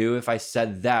 because I knew if I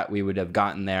said that, we would have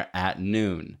gotten there at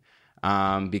noon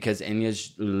because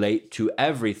Inya's late to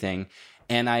everything.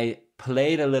 And I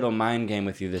played a little mind game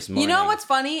with you this morning. You know what's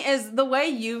funny is the way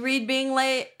you read being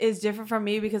late is different from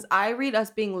me because I read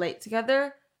us being late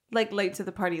together, like late to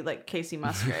the party, like Casey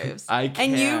Musgraves.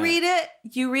 And you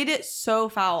read it so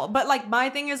foul. But like my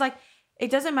thing is like,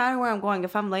 it doesn't matter where I'm going.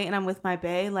 If I'm late and I'm with my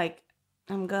bae, like,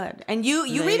 I'm good. And you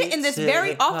read it in this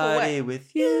very awful way.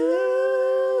 With you.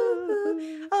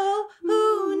 Oh,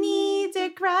 who needs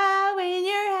a cry when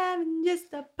you're having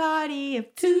just a party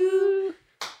of two?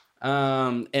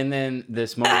 And then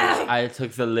this morning I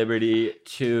took the liberty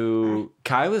to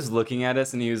Kai was looking at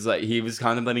us and he was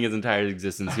contemplating his entire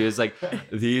existence. He was like,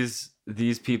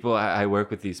 these people, I work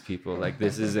with these people. Like,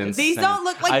 this is insane. These don't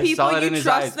look like people you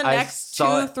trust the next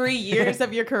 2-3 years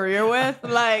of your career with.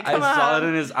 Like, come on. I saw it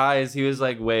in his eyes. He was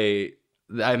like, wait,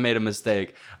 I made a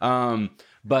mistake.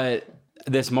 But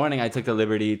this morning I took the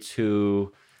liberty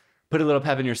to put a little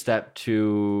pep in your step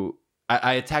to...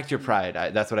 I attacked your pride.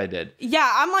 That's what I did. Yeah,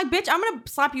 I'm like, bitch, I'm going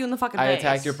to slap you in the fucking face. I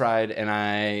attacked your pride and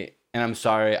I'm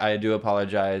sorry. I do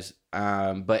apologize.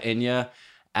 But Inya...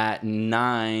 at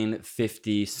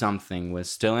 9:50 something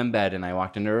was still in bed and I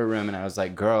walked into her room and I was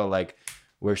like, girl, like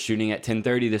we're shooting at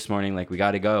 10:30 this morning. Like we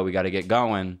got to go. We got to get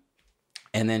going.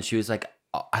 And then she was like,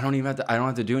 I don't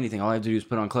have to do anything. All I have to do is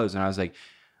put on clothes. And I was like,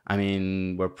 I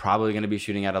mean, we're probably going to be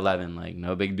shooting at 11. Like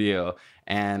no big deal.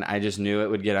 And I just knew it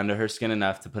would get under her skin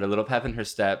enough to put a little pep in her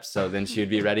step. So then she'd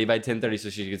be ready by 10:30 so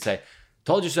she could say,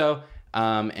 told you so.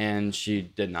 And she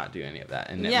did not do any of that.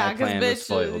 And yeah, because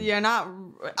bitch, you're not.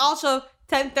 Also,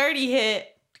 10:30 hit.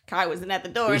 Kai wasn't at the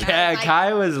door. Yeah,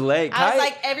 Kai was late. I was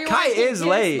like, everyone Kai is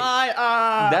late. My,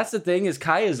 That's the thing is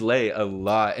Kai is late a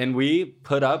lot, and we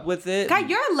put up with it. Kai,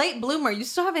 you're a late bloomer. You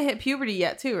still haven't hit puberty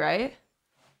yet, too, right?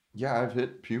 Yeah, I've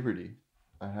hit puberty.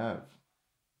 I have.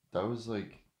 That was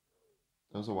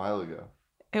a while ago.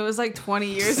 It was like 20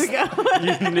 years ago.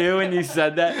 You knew when you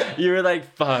said that. You were like,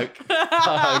 fuck,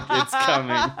 it's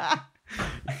coming.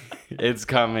 It's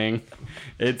coming.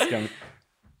 It's coming.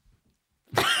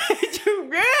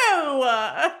 Drew!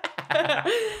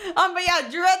 But yeah,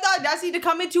 Drew had the audacity to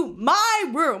come into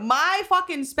my room, my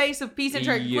fucking space of peace and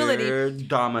tranquility. Your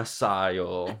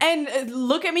domicile. And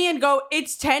look at me and go,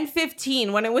 it's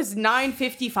 10:15 when it was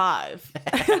 9:55.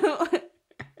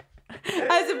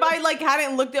 As if I like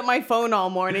hadn't looked at my phone all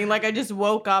morning. Like I just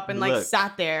woke up and like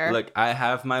sat there. Look, I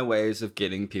have my ways of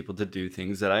getting people to do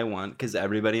things that I want because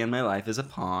everybody in my life is a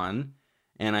pawn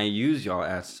and I use y'all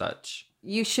as such.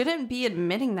 You shouldn't be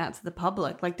admitting that to the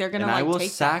public. Like they're gonna and like I will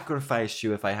take sacrifice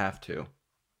you if I have to.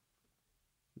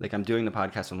 Like I'm doing the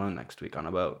podcast alone next week on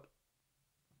a boat.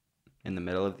 In the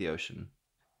middle of the ocean.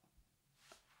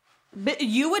 But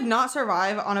you would not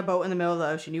survive on a boat in the middle of the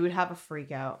ocean. You would have a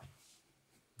freak out.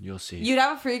 You'll see. You'd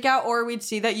have a freak out, or we'd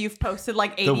see that you've posted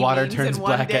like 80 the water memes turns in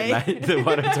one black day. at night. The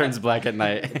water turns black at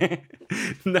night.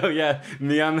 No, yeah,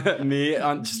 me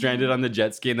on stranded on the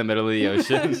jet ski in the middle of the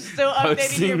ocean. Still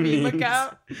updating your meme memes.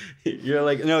 account. You're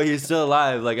like, no, he's still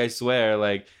alive. Like I swear.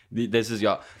 Like this is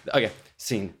y'all. Okay,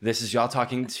 scene. This is y'all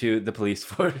talking to the police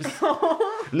force.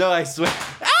 No, I swear.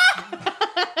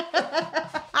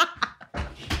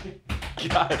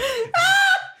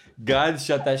 God,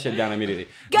 shut that shit down immediately.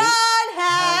 God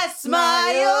has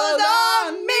smiled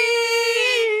on me.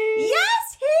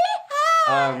 Yes, he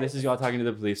has. this is y'all talking to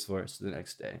the police force the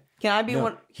next day. Can I be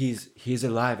one? He's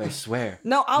alive, I swear.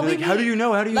 No, I'll be like, me. how do you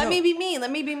know? How do you know? Let me be me.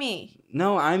 Let me be me.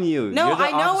 No, I'm you. No, You're the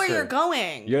I know where officer. you're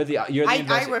going. You're the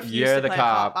I refuse You're to the play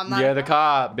cop. I'm not You're a the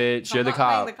cop. cop, bitch. I'm You're the not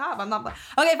playing cop. the cop. I'm not.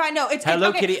 Okay, fine. No, it's Hello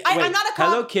okay. Kitty. Wait, I'm not a cop.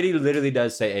 Hello Kitty literally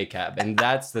does say ACAB, and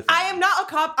that's the thing. I am not a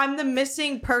cop. I'm the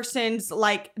missing persons,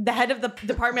 like the head of the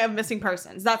Department of Missing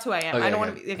Persons. That's who I am. Okay, I don't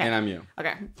want to be. Okay. And I'm you.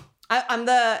 Okay. I'm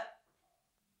the.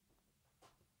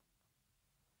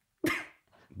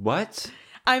 What?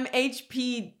 I'm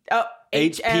HP. Oh,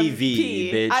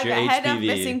 HPV, bitch. I'm You're the head of HPV.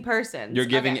 missing persons. You're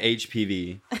giving Okay.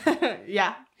 HPV.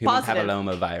 Yeah. Human Positive.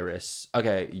 papilloma virus.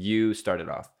 Okay, you started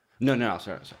off. No,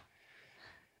 sorry.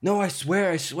 No, I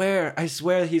swear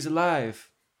he's alive.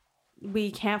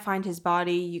 We can't find his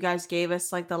body. You guys gave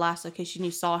us like the last location you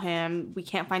saw him. We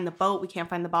can't find the boat. We can't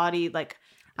find the body. Like,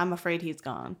 I'm afraid he's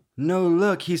gone. No,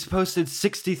 look, he's posted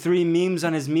 63 memes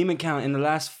on his meme account in the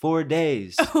last 4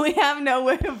 days. We have no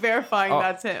way of verifying Oh.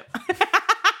 that's him.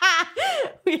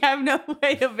 We have no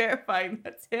way of verifying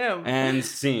that's him. And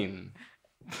scene.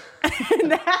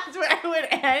 And that's where it would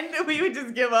end. We would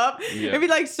just give up. Yeah. It'd be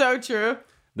like so true.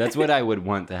 That's what I would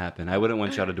want to happen. I wouldn't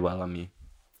want y'all to dwell on me.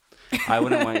 I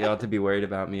wouldn't want y'all to be worried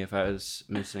about me if I was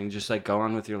missing. Just like go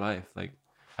on with your life. Like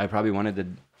I probably wanted to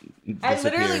I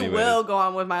disappear literally anyway. will go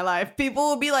on with my life. People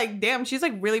will be like, damn, she's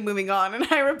like really moving on. And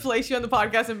I replace you on the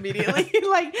podcast immediately.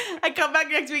 Like I come back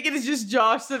next week and it's just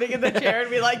Josh sitting in the chair and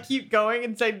we like keep going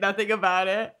and say nothing about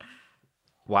it.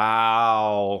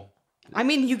 Wow. I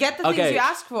mean, you get the things Okay, you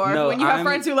ask for no, when you have I'm-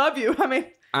 friends who love you. I mean,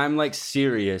 I'm like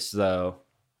serious though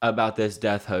about this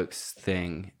death hoax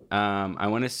thing. I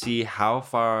want to see how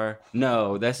far.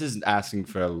 No, this is asking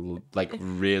for like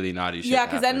really naughty shit. yeah, to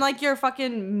because then happen. like your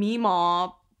fucking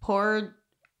Meemaw, poor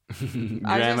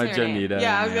Grandma Janita.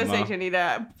 Yeah, I was gonna Mama. say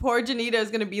Janita. Poor Janita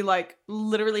is gonna be like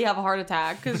literally have a heart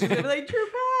attack because she's gonna be like, true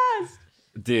past.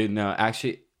 Dude, no,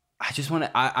 actually, I just want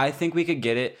to. I think we could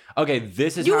get it. Okay,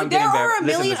 this is how I'm There getting are a verified.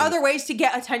 million other ways to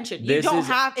get attention. This is-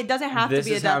 It doesn't have to This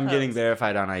be a is death how I'm getting hoax.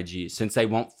 verified on IG. Since they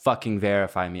won't fucking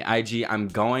verify me, IG, I'm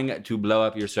going to blow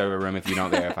up your server room if you don't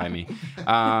verify me.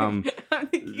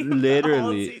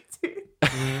 Literally.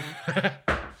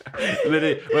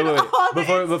 Literally.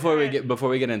 Wait. Before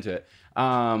we get into it,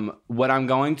 what I'm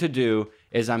going to do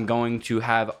is I'm going to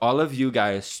have all of you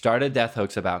guys start a death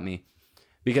hoax about me,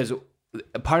 because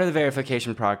part of the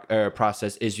verification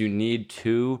process is you need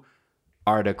 2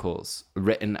 articles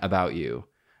written about you.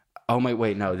 Oh my,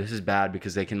 wait, no, this is bad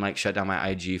because they can like shut down my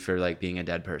IG for like being a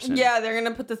dead person. Yeah, they're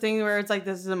gonna put the thing where it's like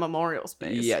this is a memorial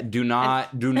space. Yeah, do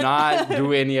not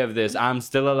do any of this. I'm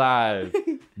still alive.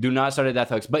 Do not start a death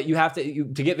hoax. But you have to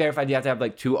get verified. You have to have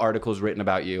like 2 articles written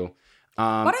about you.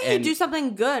 Why don't you do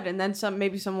something good and then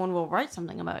maybe someone will write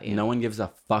something about you. No one gives a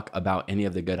fuck about any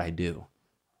of the good I do.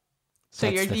 So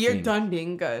That's the you're thing. done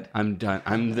being good. I'm done.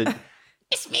 I'm the.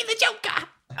 It's me, the Joker.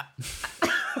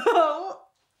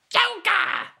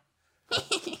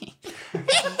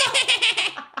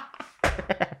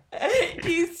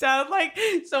 You sound like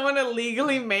someone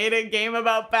illegally made a game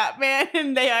about Batman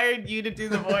and they hired you to do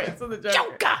the voice of the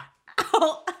Joker.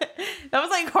 Oh, that was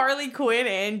like Harley Quinn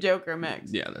and Joker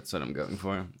mix. Yeah, that's what I'm going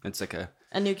for. It's like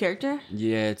A new character?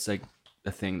 yeah, it's like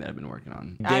a thing that I've been working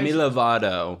on. I Demi was-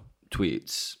 Lovato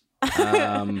tweets.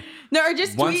 No, or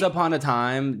just Once tweet. upon a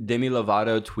time, Demi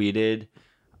Lovato tweeted,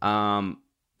 I'm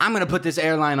going to put this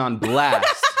airline on blast.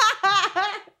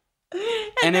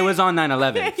 And it was on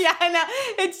 9/11. Yeah, I know.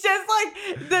 It's just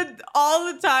like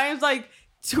all the times like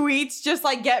tweets just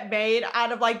like get made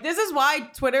out of like, this is why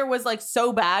Twitter was like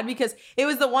so bad, because it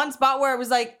was the one spot where it was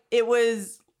like it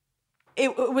was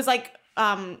like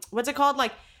what's it called,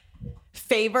 like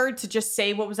favored to just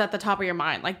say what was at the top of your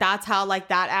mind. Like that's how like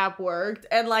that app worked,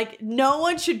 and like no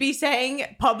one should be saying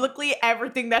publicly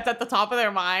everything that's at the top of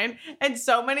their mind, and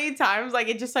so many times like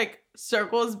it just like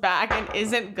circles back and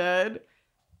isn't good.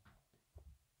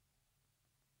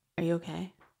 Are you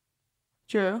okay?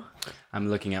 Drew? I'm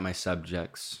looking at my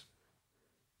subjects,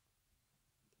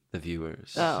 the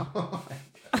viewers, Oh.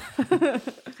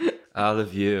 all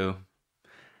of you.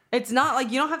 It's not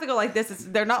like you don't have to go like this.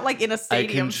 They're not like in a I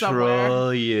stadium control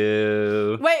somewhere.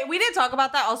 you. Wait, we didn't talk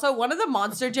about that. Also, one of the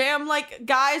Monster Jam like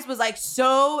guys was like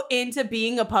so into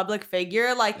being a public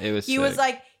figure. Like It was he was sick.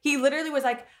 like, he literally was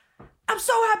like, I'm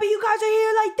so happy you guys are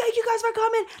here. Like, thank you guys for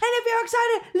coming. And if you're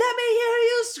excited, let me hear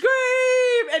you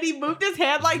scream. And he moved his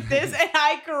hand like this, and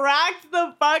I cracked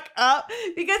the fuck up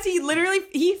because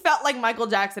he felt like Michael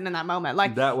Jackson in that moment.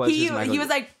 Like That was his Michael he was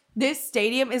like, This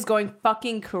stadium is going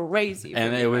fucking crazy.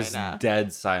 And it was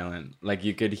dead silent. Like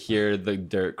you could hear the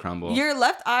dirt crumble. Your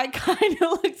left eye kind of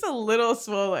looks a little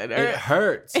swollen. It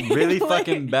hurts really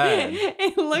fucking bad.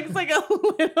 It looks like a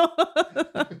little.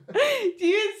 Do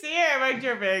you see it? Am I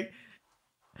tripping?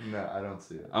 No, I don't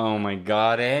see it. Oh my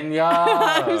god, Enya!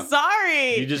 I'm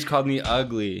sorry. You just called me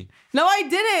ugly. No, I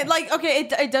didn't. Like, okay,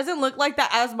 it doesn't look like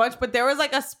that as much, but there was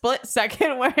like a split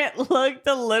second where it looked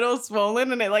a little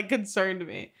swollen and it like concerned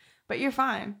me. But you're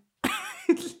fine.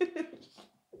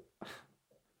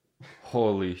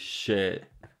 Holy shit.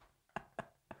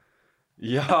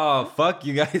 Yo, fuck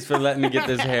you guys for letting me get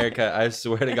this haircut. I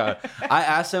swear to God. I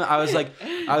asked him, I was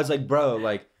like, bro,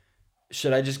 like,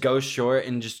 should I just go short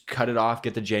and just cut it off,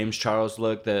 get the James Charles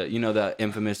look, the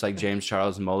infamous like James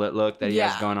Charles mullet look that he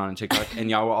has going on TikTok? And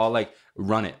y'all were all like,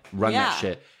 run that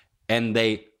shit. And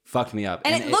they fucked me up.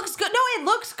 And it looks good. No, it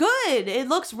looks good. It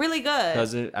looks really good.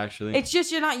 Does it actually? It's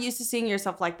just you're not used to seeing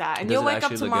yourself like that. And you'll wake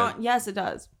up tomorrow. Yes, it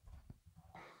does.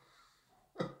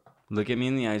 Look at me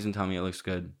in the eyes and tell me it looks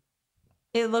good.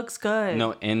 It looks good.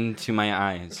 No, into my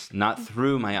eyes. Not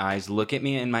through my eyes. Look at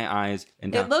me in my eyes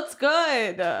and it looks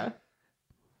good.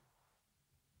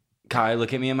 Kai,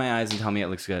 look at me in my eyes and tell me it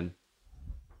looks good.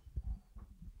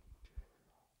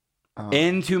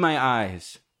 Into my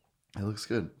eyes. It looks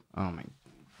good. Oh my.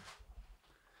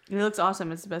 It looks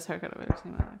awesome. It's the best haircut I've ever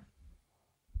seen in my life.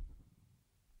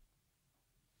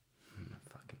 I'm gonna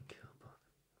fucking kill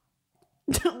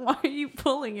both. Why are you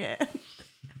pulling it?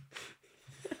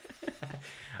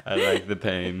 I like the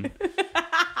pain.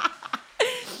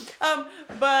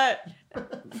 But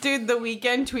dude, The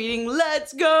Weeknd tweeting,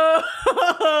 "Let's go."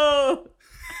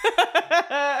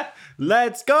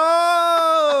 Let's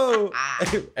go!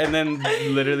 And then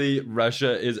literally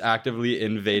Russia is actively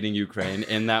invading Ukraine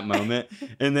in that moment.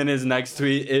 And then his next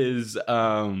tweet is,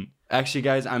 actually,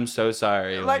 guys, I'm so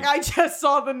sorry. Like I just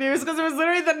saw the news because it was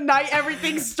literally the night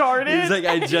everything started. He's like,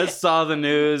 I just saw the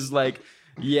news. Like,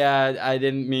 yeah, I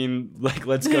didn't mean, like,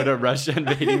 let's go to Russia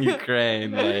invading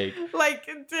Ukraine. Like,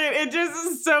 dude, it just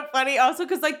is so funny. Also,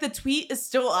 because, like, the tweet is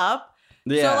still up.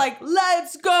 Yeah. So, like,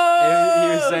 let's go!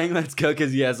 He was saying let's go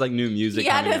because he has, like, new music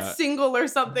coming out. He had a single or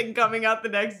something coming out the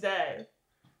next day.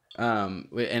 And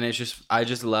it's just, I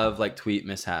just love, like, tweet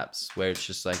mishaps where it's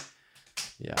just like,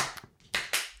 yeah.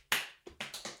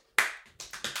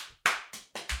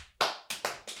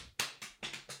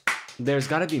 There's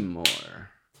got to be more.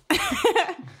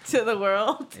 To the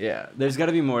world? Yeah, there's got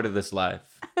to be more to this life.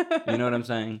 You know what I'm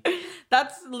saying?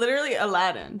 That's literally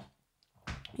Aladdin.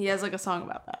 He has, like, a song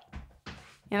about that.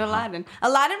 And Aladdin.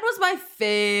 Aladdin was my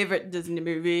favorite Disney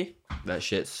movie. That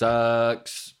shit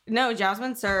sucks. No,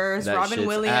 Jasmine Surs, That Robin shit's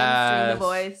Williams ass. doing the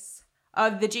voice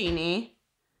of the genie.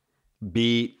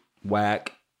 Beat,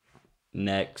 whack,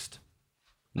 next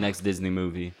Disney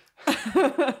movie.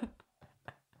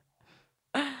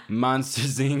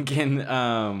 Monsters Inc.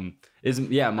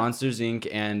 and Monsters Inc.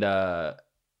 and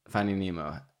Finding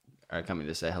Nemo are coming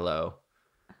to say hello.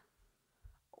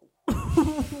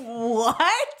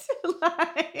 What?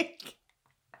 Like,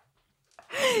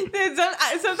 dude,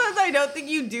 sometimes I don't think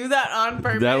you do that on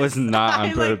purpose. That was not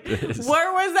on purpose. Like,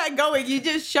 where was that going? You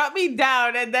just shut me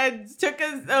down and then took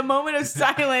a moment of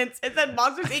silence and said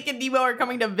Monsters Inc. and Nemo are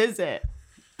coming to visit.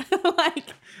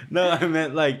 Like, no, I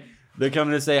meant like they're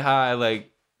coming to say hi.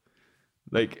 Like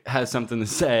has something to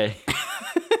say.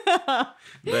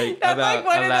 Like that's about like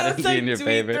one Aladdin of those being like your tweet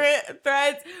favorite.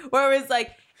 threads where it was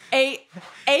like eight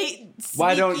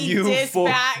Why don't sneaky you diss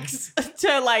backs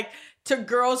to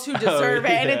girls who deserve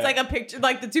it, and it's like a picture,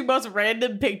 like the two most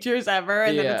random pictures ever,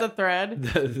 and then it's a thread.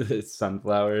 The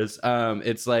sunflowers.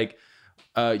 It's like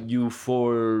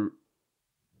Euphoria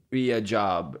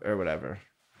job or whatever.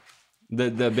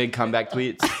 The big comeback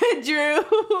tweets.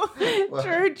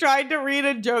 Drew tried to read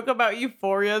a joke about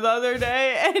Euphoria the other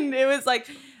day, and it was like,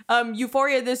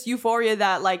 Euphoria this, Euphoria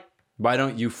that, like. Why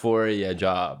don't Euphoria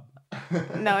job?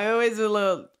 No, it was a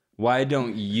little. Why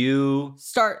don't you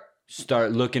start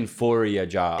looking for a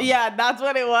job? Yeah, that's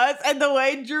what it was. And the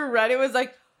way Drew read it was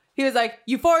like, he was like,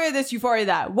 Euphoria this, Euphoria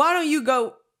that. Why don't you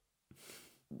go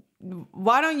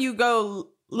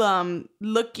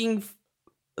looking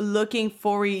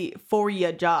for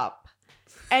a job?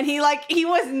 And he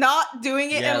was not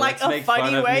doing it in like a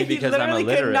funny way. He literally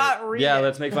could not read. Yeah,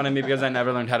 let's make fun of me because I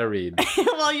never learned how to read.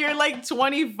 Well, you're like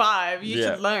 25. You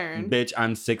should learn. Bitch,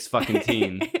 I'm 6 fucking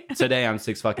teen. Today I'm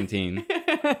 6 fucking teen.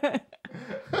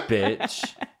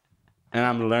 Bitch. And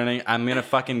I'm learning. I'm gonna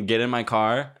fucking get in my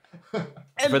car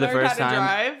for the first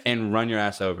time and run your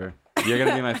ass over. You're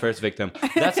gonna be my first victim.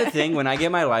 That's the thing. When I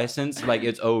get my license, like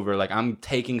it's over. Like I'm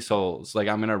taking souls. Like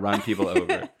I'm gonna run people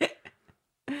over.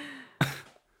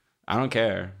 I don't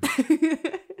care.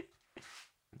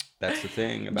 That's the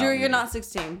thing about Drew, me. you're not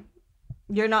 16.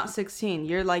 You're not 16.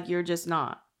 You're just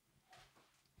not.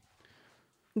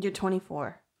 You're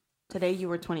 24. Today you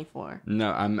were 24.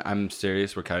 No, I'm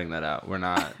serious. We're cutting that out. We're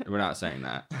not saying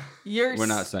that. We're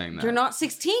not saying that. You're not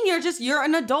 16. You're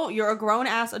an adult. You're a grown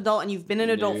ass adult, and you've been an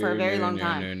adult for a very long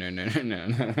time.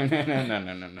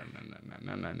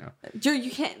 No. Drew,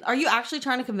 you can't. Are you actually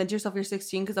trying to convince yourself you're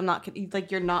 16? Because I'm not.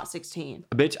 Like, you're not 16.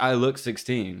 Bitch, I look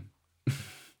 16.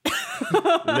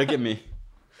 Look at me.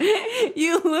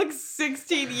 You look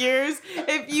 16 years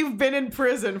if you've been in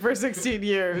prison for 16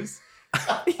 years.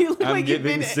 You look I'm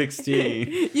giving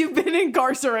 16. You've been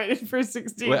incarcerated for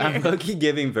 16 Wait, years. I'm low-key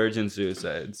giving virgin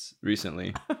suicides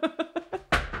recently.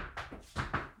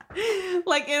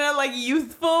 Like in a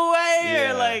youthful way,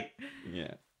 Yeah. or like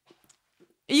Yeah.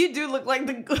 you do look like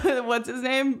the what's his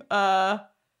name?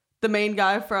 The main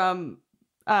guy from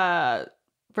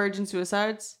Virgin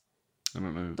Suicides. I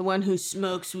don't know. The one who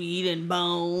smokes weed and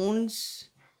bones.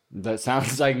 That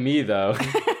sounds like me, though.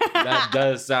 That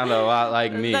does sound a lot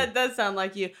like me. That does sound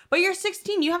like you. But you're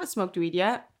 16. You haven't smoked weed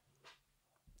yet.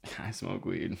 I smoke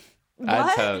weed.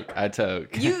 What? I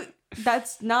toke.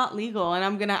 That's not legal, and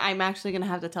I'm actually gonna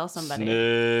have to tell somebody.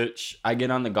 Snitch. I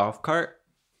get on the golf cart,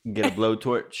 get a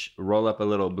blowtorch, roll up a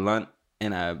little blunt,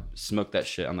 and I smoke that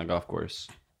shit on the golf course.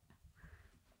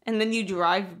 And then you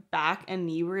drive back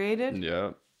inebriated?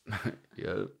 Yep.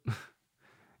 Yep.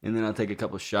 And then I'll take a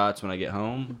couple shots when I get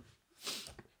home.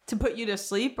 To put you to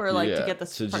sleep, or to get the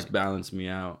to just balance me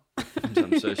out.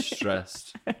 I'm so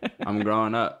stressed. I'm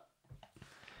growing up.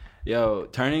 Yo,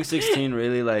 turning 16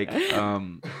 really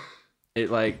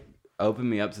it opened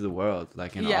me up to the world,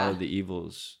 in all of the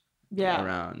evils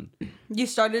around. You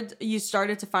started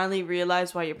to finally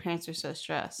realize why your parents are so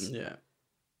stressed. Yeah.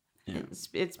 It's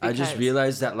because I just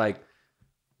realized that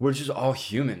we're just all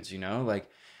humans,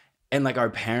 and our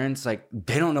parents, they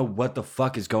don't know what the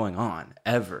fuck is going on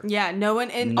ever. Yeah, no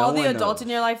one, and No all the one adults knows.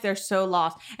 in your life, they're so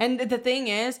lost. And the thing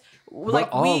is, We're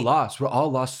all lost. We're all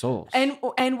lost souls. And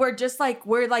we're just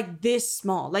we're this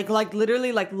small.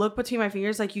 Literally, look between my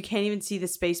fingers, you can't even see the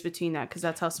space between that, because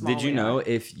that's how small. Did you know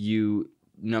if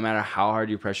no matter how hard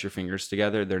you press your fingers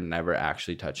together, they're never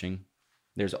actually touching?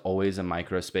 There's always a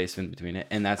micro space in between it,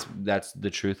 and that's the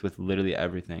truth with literally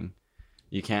everything.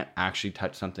 You can't actually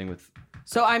touch something with.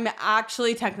 So I'm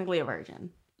actually technically a virgin.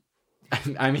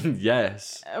 I mean,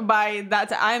 yes. By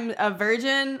that, I'm a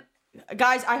virgin.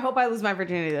 Guys, I hope I lose my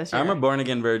virginity this year. I'm a born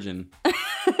again virgin.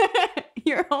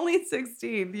 You're only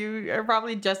 16. You are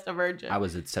probably just a virgin. I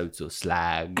was a total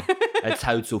slag. A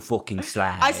total fucking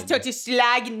slag. I was total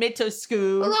slag in middle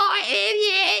school.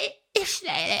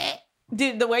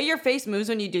 Dude, the way your face moves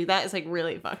when you do that is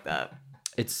really fucked up.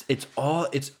 It's all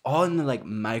in the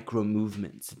micro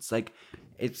movements. It's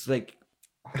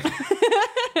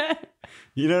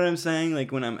you know what I'm saying?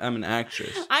 When I'm an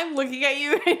actress. I'm looking at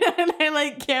you right now and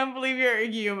I can't believe you're a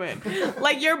human.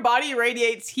 Your body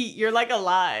radiates heat. You're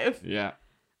alive. Yeah.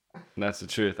 That's the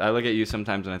truth. I look at you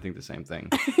sometimes and I think the same thing.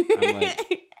 I'm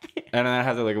and then I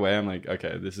have to look away. I'm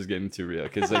okay, this is getting too real,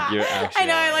 because you're actually. I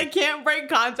know. I can't break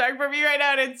contact from you right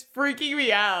now, and it's freaking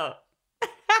me out.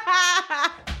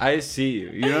 I see you.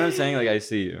 You know what I'm saying? I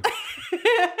see you.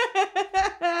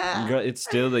 Girl, it's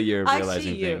still the year of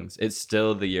realizing things. It's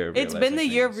still the year of realizing things. It's been the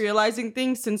year of realizing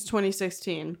things since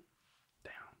 2016.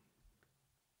 Damn.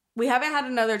 We haven't had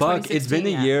another Fuck, 2016 it's been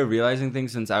the yet. year of realizing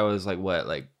things since I was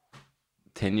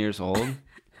 10 years old?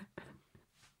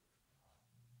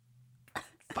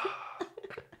 Fuck.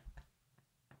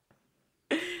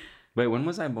 Wait, when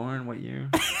was I born? What year?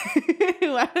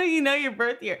 Why don't you know your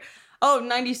birth year? Oh,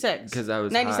 96. Because I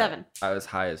was 97. I was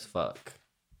high as fuck.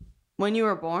 When you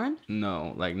were born?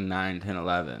 No, 9, 10,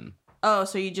 11. Oh,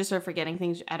 so you just are forgetting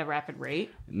things at a rapid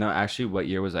rate? No, actually, what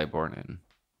year was I born in?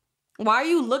 Why are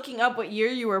you looking up what year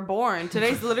you were born?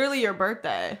 Today's literally your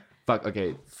birthday. Fuck,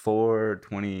 okay.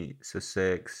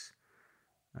 4/20/6,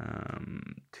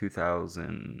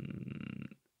 2000...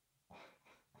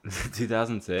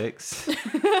 2006?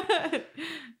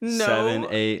 No. 7,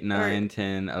 8, 9,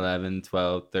 10, 11,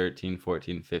 12, 13,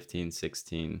 14, 15,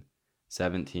 16,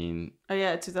 17. Oh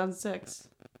yeah, 2006.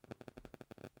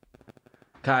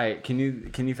 Kai, can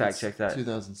you fact check that?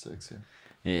 2006,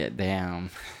 yeah. Yeah, damn.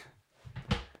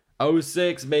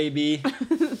 06, baby.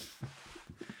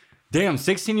 Damn,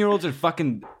 16-year-olds are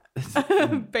fucking...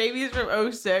 Babies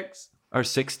from 06. Are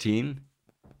 16?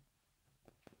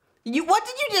 What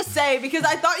did you just say? Because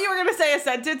I thought you were gonna say a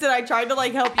sentence, and I tried to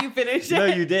like help you finish it. No,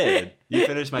 you did. You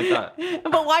finished my thought.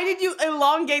 But why did you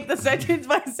elongate the sentence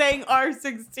by saying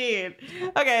R16?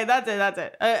 Okay, that's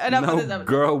it. Enough of this episode.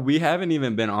 Girl, we haven't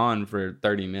even been on for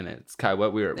 30 minutes. Kai, what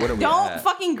are we Don't at?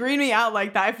 fucking green me out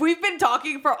like that. If we've been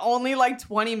talking for only like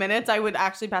 20 minutes, I would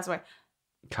actually pass away.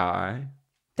 Kai?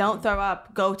 Don't throw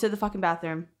up. Go to the fucking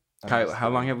bathroom. Kai, how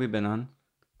long have we been on?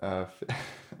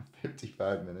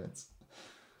 55 minutes.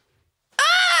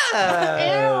 Ew.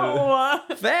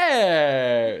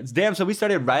 Fair. Damn, so we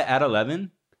started right at 11?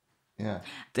 Yeah.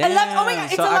 Damn. 11, oh my god,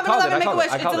 it's So 11:11 Make a Wish.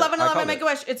 I It's called it. 11:11 Make a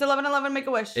Wish. It's 11:11 Make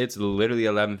a Wish. It's literally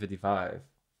 11:55.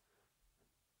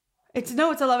 It's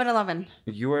 11:11.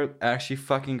 You were actually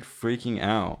fucking freaking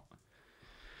out.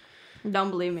 Don't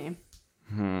believe me.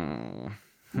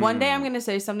 One day I'm gonna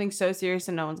say something so serious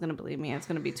and no one's gonna believe me. It's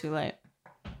gonna be too late.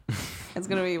 It's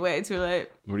gonna be way too late.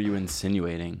 What are you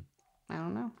insinuating? I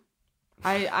don't know.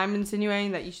 I'm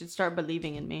insinuating that you should start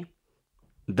believing in me.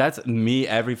 That's me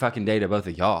every fucking day to both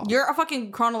of y'all. You're a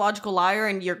fucking chronological liar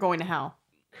and you're going to hell.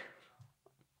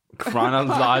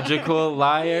 Chronological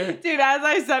liar? Dude, as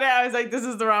I said it, I was like, this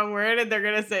is the wrong word and they're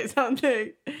gonna say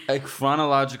something. A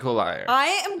chronological liar. I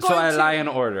am going So I lie in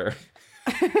order.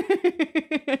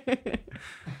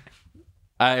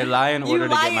 I lie in order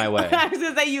to get my way. I was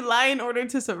gonna say you lie in order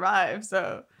to survive,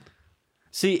 so.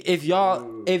 See, if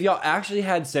y'all actually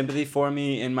had sympathy for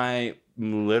me in my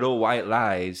little white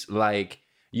lies, like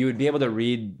you would be able to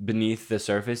read beneath the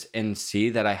surface and see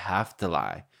that I have to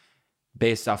lie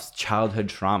based off childhood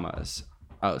traumas.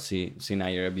 Oh, see now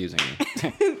you're abusing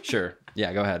me. Sure.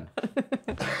 Yeah, go ahead.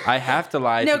 I have to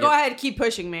lie. No, go ahead, keep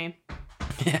pushing me.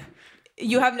 Yeah.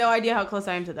 You have no idea how close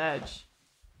I am to the edge.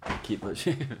 Keep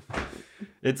pushing.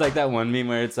 It's like that one meme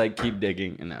where it's like keep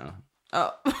digging,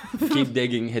 Oh. keep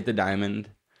digging, hit the diamond.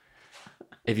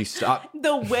 If you stop,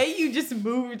 the way you just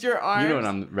moved your arms. you know what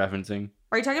I'm referencing.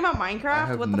 Are you talking about Minecraft? I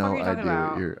have What the fuck are you talking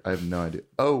about? I have no idea.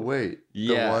 Oh wait,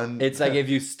 Yeah, the one. it's like if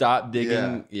you stop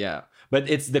digging, yeah. But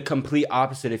it's the complete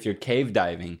opposite if you're cave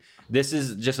diving. This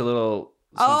is just a little.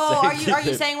 Oh, are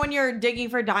you saying when you're digging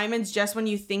for diamonds, just when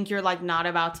you think you're like not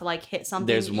about to like hit something?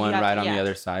 There's one right on the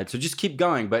other side, so just keep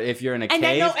going. But if you're in a cave,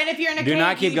 and if you're in a do cave,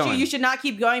 not keep going. You should not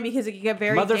keep going because it can get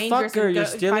very dangerous. Motherfucker, you're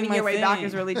stealing finding my your way back thing.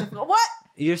 is really difficult. What?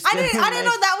 I didn't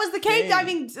know that was the cave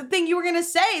diving thing you were gonna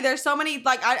say. There's so many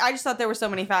like I just thought there were so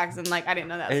many facts and like I didn't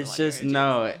know that. It's just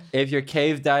no. If you're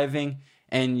cave diving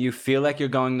and you feel like you're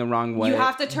going the wrong way, you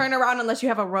have to turn around unless you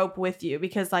have a rope with you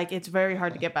because like it's very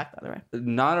hard to get back the other way.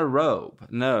 Not a rope.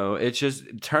 No, it's just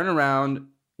turn around,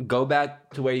 go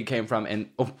back to where you came from, and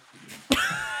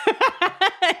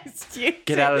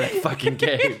get out of that fucking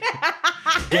cave.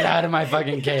 Get out of my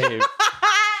fucking cave.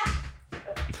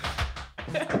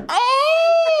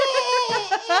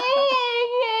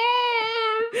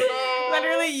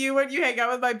 Literally, you when you hang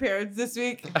out with my parents this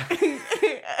week,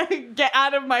 get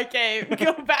out of my cave.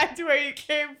 Go back to where you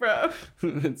came from.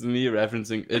 It's me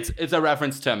referencing. It's a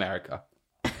reference to America.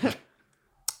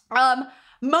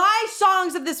 My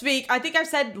songs of this week. I think I've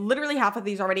said literally half of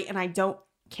these already, and I don't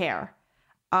care.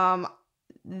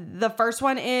 The first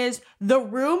one is "The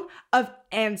Room of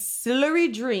Ancillary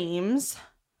Dreams"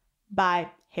 by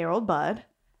Harold Budd.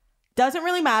 Doesn't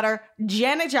really matter.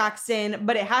 Janet Jackson,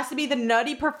 but it has to be the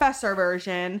Nutty Professor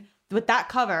version with that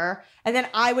cover. And then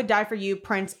I Would Die for You,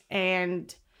 Prince,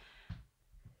 and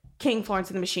King Florence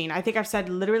and the Machine. I think I've said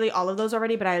literally all of those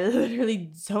already, but I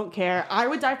literally don't care. I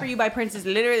Would Die for You by Prince is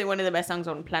literally one of the best songs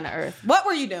on planet Earth. What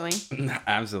were you doing?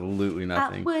 Absolutely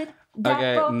nothing. I would die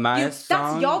Okay, for my you.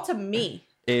 song That's y'all to me.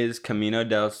 Is Camino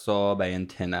del Sol by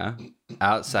Antenna.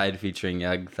 Outside featuring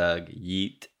Young Thug.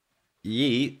 Yeet.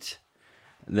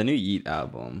 The new Yeet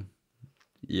album.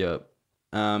 Yup.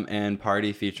 And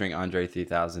Party featuring Andre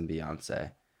 3000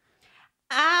 Beyonce.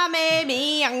 I may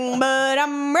be young, but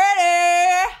I'm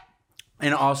ready.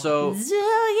 And also,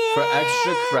 for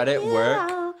extra credit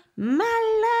work,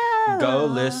 my love. go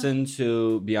listen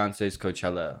to Beyonce's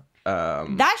Coachella.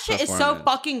 That shit is so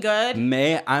fucking good.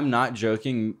 I'm not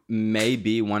joking, may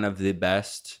be one of the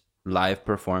best live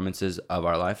performances of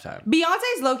our lifetime.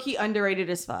 Beyonce's low-key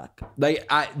underrated as fuck. Like,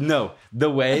 the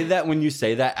way that when you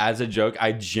say that as a joke,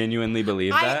 I genuinely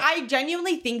believe that. I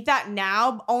genuinely think that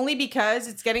now, only because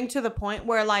it's getting to the point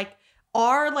where, like,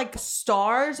 our, like,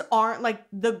 stars aren't, like,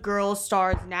 the girl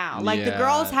stars now. Like, the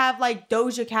girls have, like,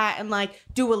 Doja Cat and, like,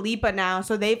 Dua Lipa now,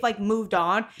 so they've, like, moved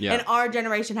on. Yeah. And our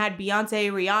generation had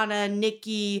Beyonce, Rihanna,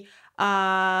 Nicki,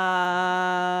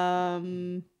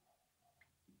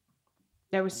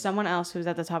 there was someone else who was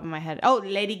at the top of my head. Oh,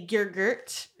 Lady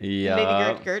Gergert. Yeah. Lady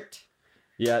Gergert.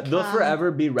 Yeah, they'll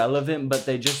forever be relevant, but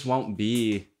they just won't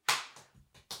be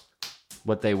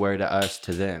what they were to us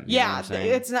to them. You know what I'm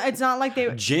saying? it's not like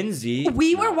they Gen Z.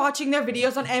 we were watching their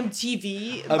videos on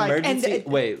MTV. Emergency.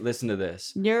 Wait, listen to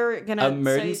this. You're gonna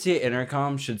Emergency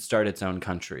intercom should start its own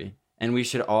country, and we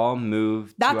should all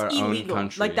move to our illegal. own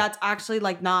country. Like that's actually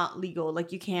like not legal.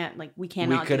 Like you can't. Like we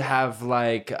cannot. We could have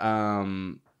like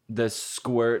the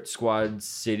Squirt Squad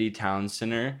City Town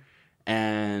Center,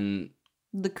 and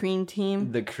the Cream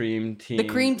Team. The Cream Team. The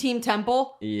Cream Team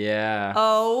Temple. Yeah.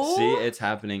 Oh. See, it's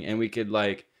happening, and we could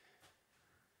like.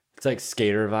 It's like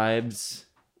skater vibes.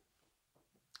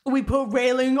 We put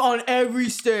railing on every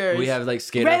stairs. We have like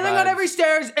skater railing vibes. on every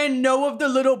stairs and no of the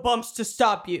little bumps to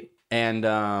stop you. And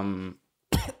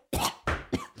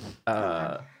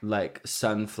like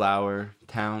Sunflower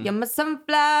Town. You're my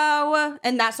sunflower,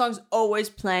 and that song's always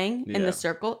playing in Yeah. the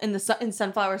circle, in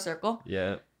Sunflower Circle.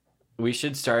 Yeah, we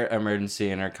should start emergency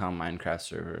intercom Minecraft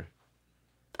server.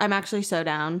 I'm actually so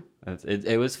down.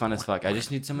 It was fun as fuck. I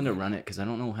just need someone to run it because I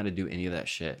don't know how to do any of that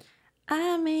shit.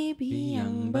 I may be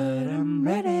young, but I'm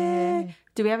ready.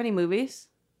 Do we have any movies?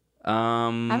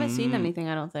 I haven't seen anything,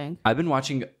 I don't think. I've been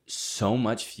watching so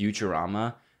much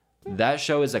Futurama. That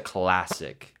show is a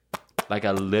classic. Like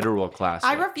a literal classic.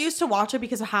 I refuse to watch it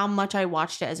because of how much I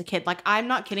watched it as a kid. Like, I'm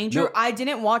not kidding, Drew. No. I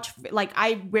didn't watch, like,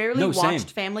 I rarely watched same.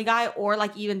 Family Guy or,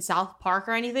 like, even South Park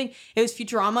or anything. It was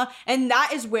Futurama. And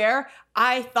that is where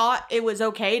I thought it was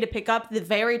okay to pick up the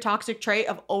very toxic trait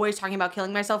of always talking about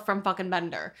killing myself from fucking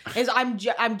Bender. I'm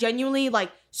genuinely,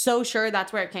 like, so sure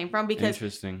that's where it came from because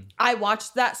Interesting. I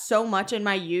watched that so much in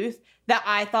my youth that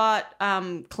I thought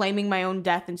claiming my own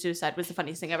death and suicide was the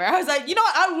funniest thing ever. I was like, you know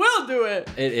what? I will do it.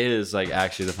 It is like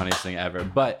actually the funniest thing ever.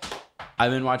 But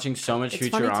I've been watching so much It's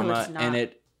funny till Futurama it's not. and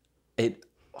it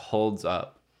holds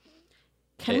up.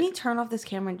 Can we turn off this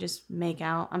camera and just make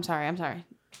out? I'm sorry.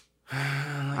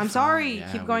 I'm sorry.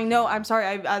 Yeah, Keep we going. can. No, I'm sorry.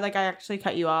 I actually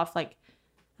cut you off like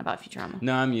about Futurama.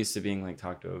 No, I'm used to being like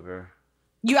talked over.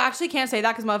 You actually can't say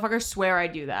that because motherfuckers swear I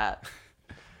do that.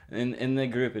 In the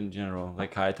group in general,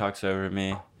 like Kai talks over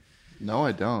me. No,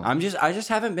 I don't. I just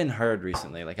haven't been heard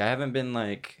recently. Like I haven't been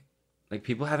like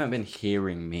people haven't been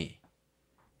hearing me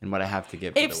and what I have to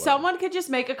give. If someone could just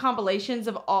make a compilations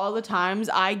of all the times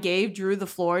I gave Drew the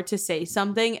floor to say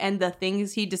something and the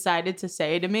things he decided to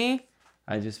say to me,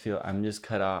 I just feel I'm just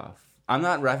cut off. I'm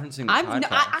not referencing the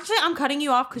podcast. I'm cutting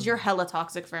you off because you're hella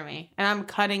toxic for me, and I'm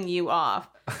cutting you off.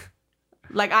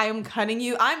 Like I'm cutting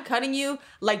you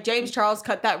like James Charles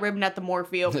cut that ribbon at the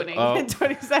Morphe opening in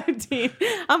 2017.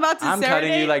 I'm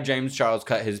cutting you like James Charles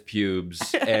cut his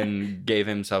pubes and gave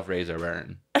himself razor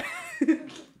burn.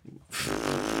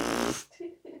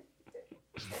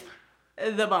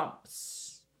 The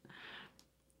bumps.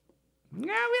 Yeah, we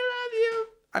love you.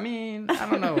 I mean, I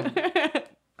don't know.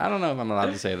 I don't know if I'm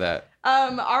allowed to say that.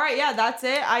 All right, yeah, that's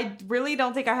it. I really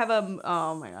don't think I have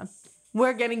oh my god.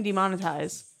 We're getting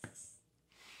demonetized.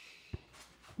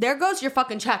 There goes your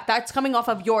fucking check. That's coming off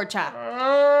of your check.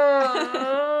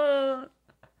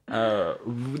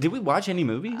 Did we watch any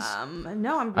movies?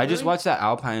 No, I just watched that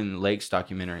Alpine Lakes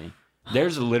documentary.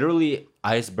 There's literally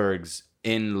icebergs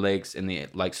in lakes in the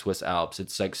like Swiss Alps.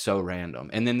 It's like so random.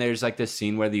 And then there's like this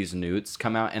scene where these newts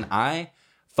come out, and I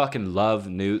fucking love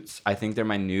newts. I think they're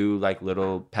my new like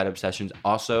little pet obsessions.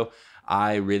 Also,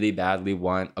 I really badly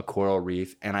want a coral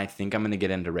reef, and I think I'm gonna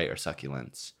get into rare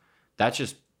succulents. That's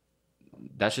just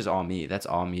all me. That's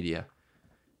all media.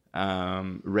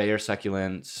 Rare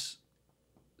succulents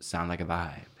sound like a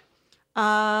vibe.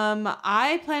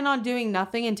 I plan on doing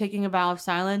nothing and taking a vow of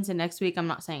silence, and next week I'm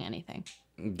not saying anything.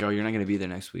 Girl, you're not gonna be there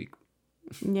next week.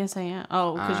 Yes, I am.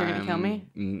 Oh, because you're gonna kill me?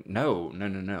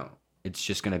 No. It's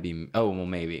just gonna be. Oh, well,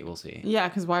 maybe we'll see. Yeah,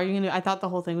 because why are you gonna? I thought the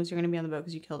whole thing was you're gonna be on the boat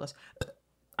because you killed us.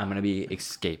 I'm gonna be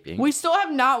escaping. We still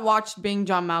have not watched Being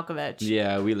John Malkovich.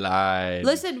 Yeah, we lied.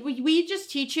 Listen, we just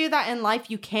teach you that in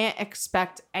life you can't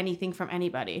expect anything from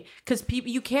anybody because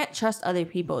you can't trust other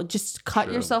people. Just cut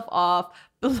True. yourself off,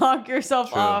 block yourself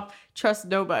True. off, trust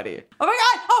nobody. Oh my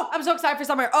god! Oh, I'm so excited for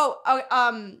summer.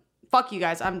 Fuck you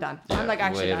guys. I'm done. I'm like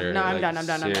actually Later, done. No, I'm like, done. I'm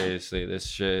done. Seriously, this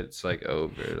shit's like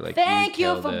over. Like, Thank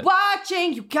you for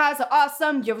watching. You guys are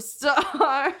awesome. You're a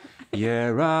star.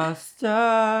 You're all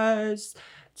stars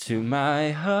to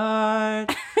my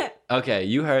heart. Okay,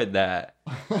 you heard that.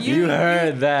 You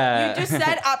heard that. You just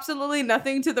said absolutely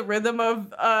nothing to the rhythm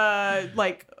of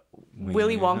like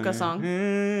Willy Wonka song.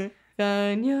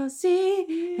 Can you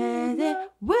see? And then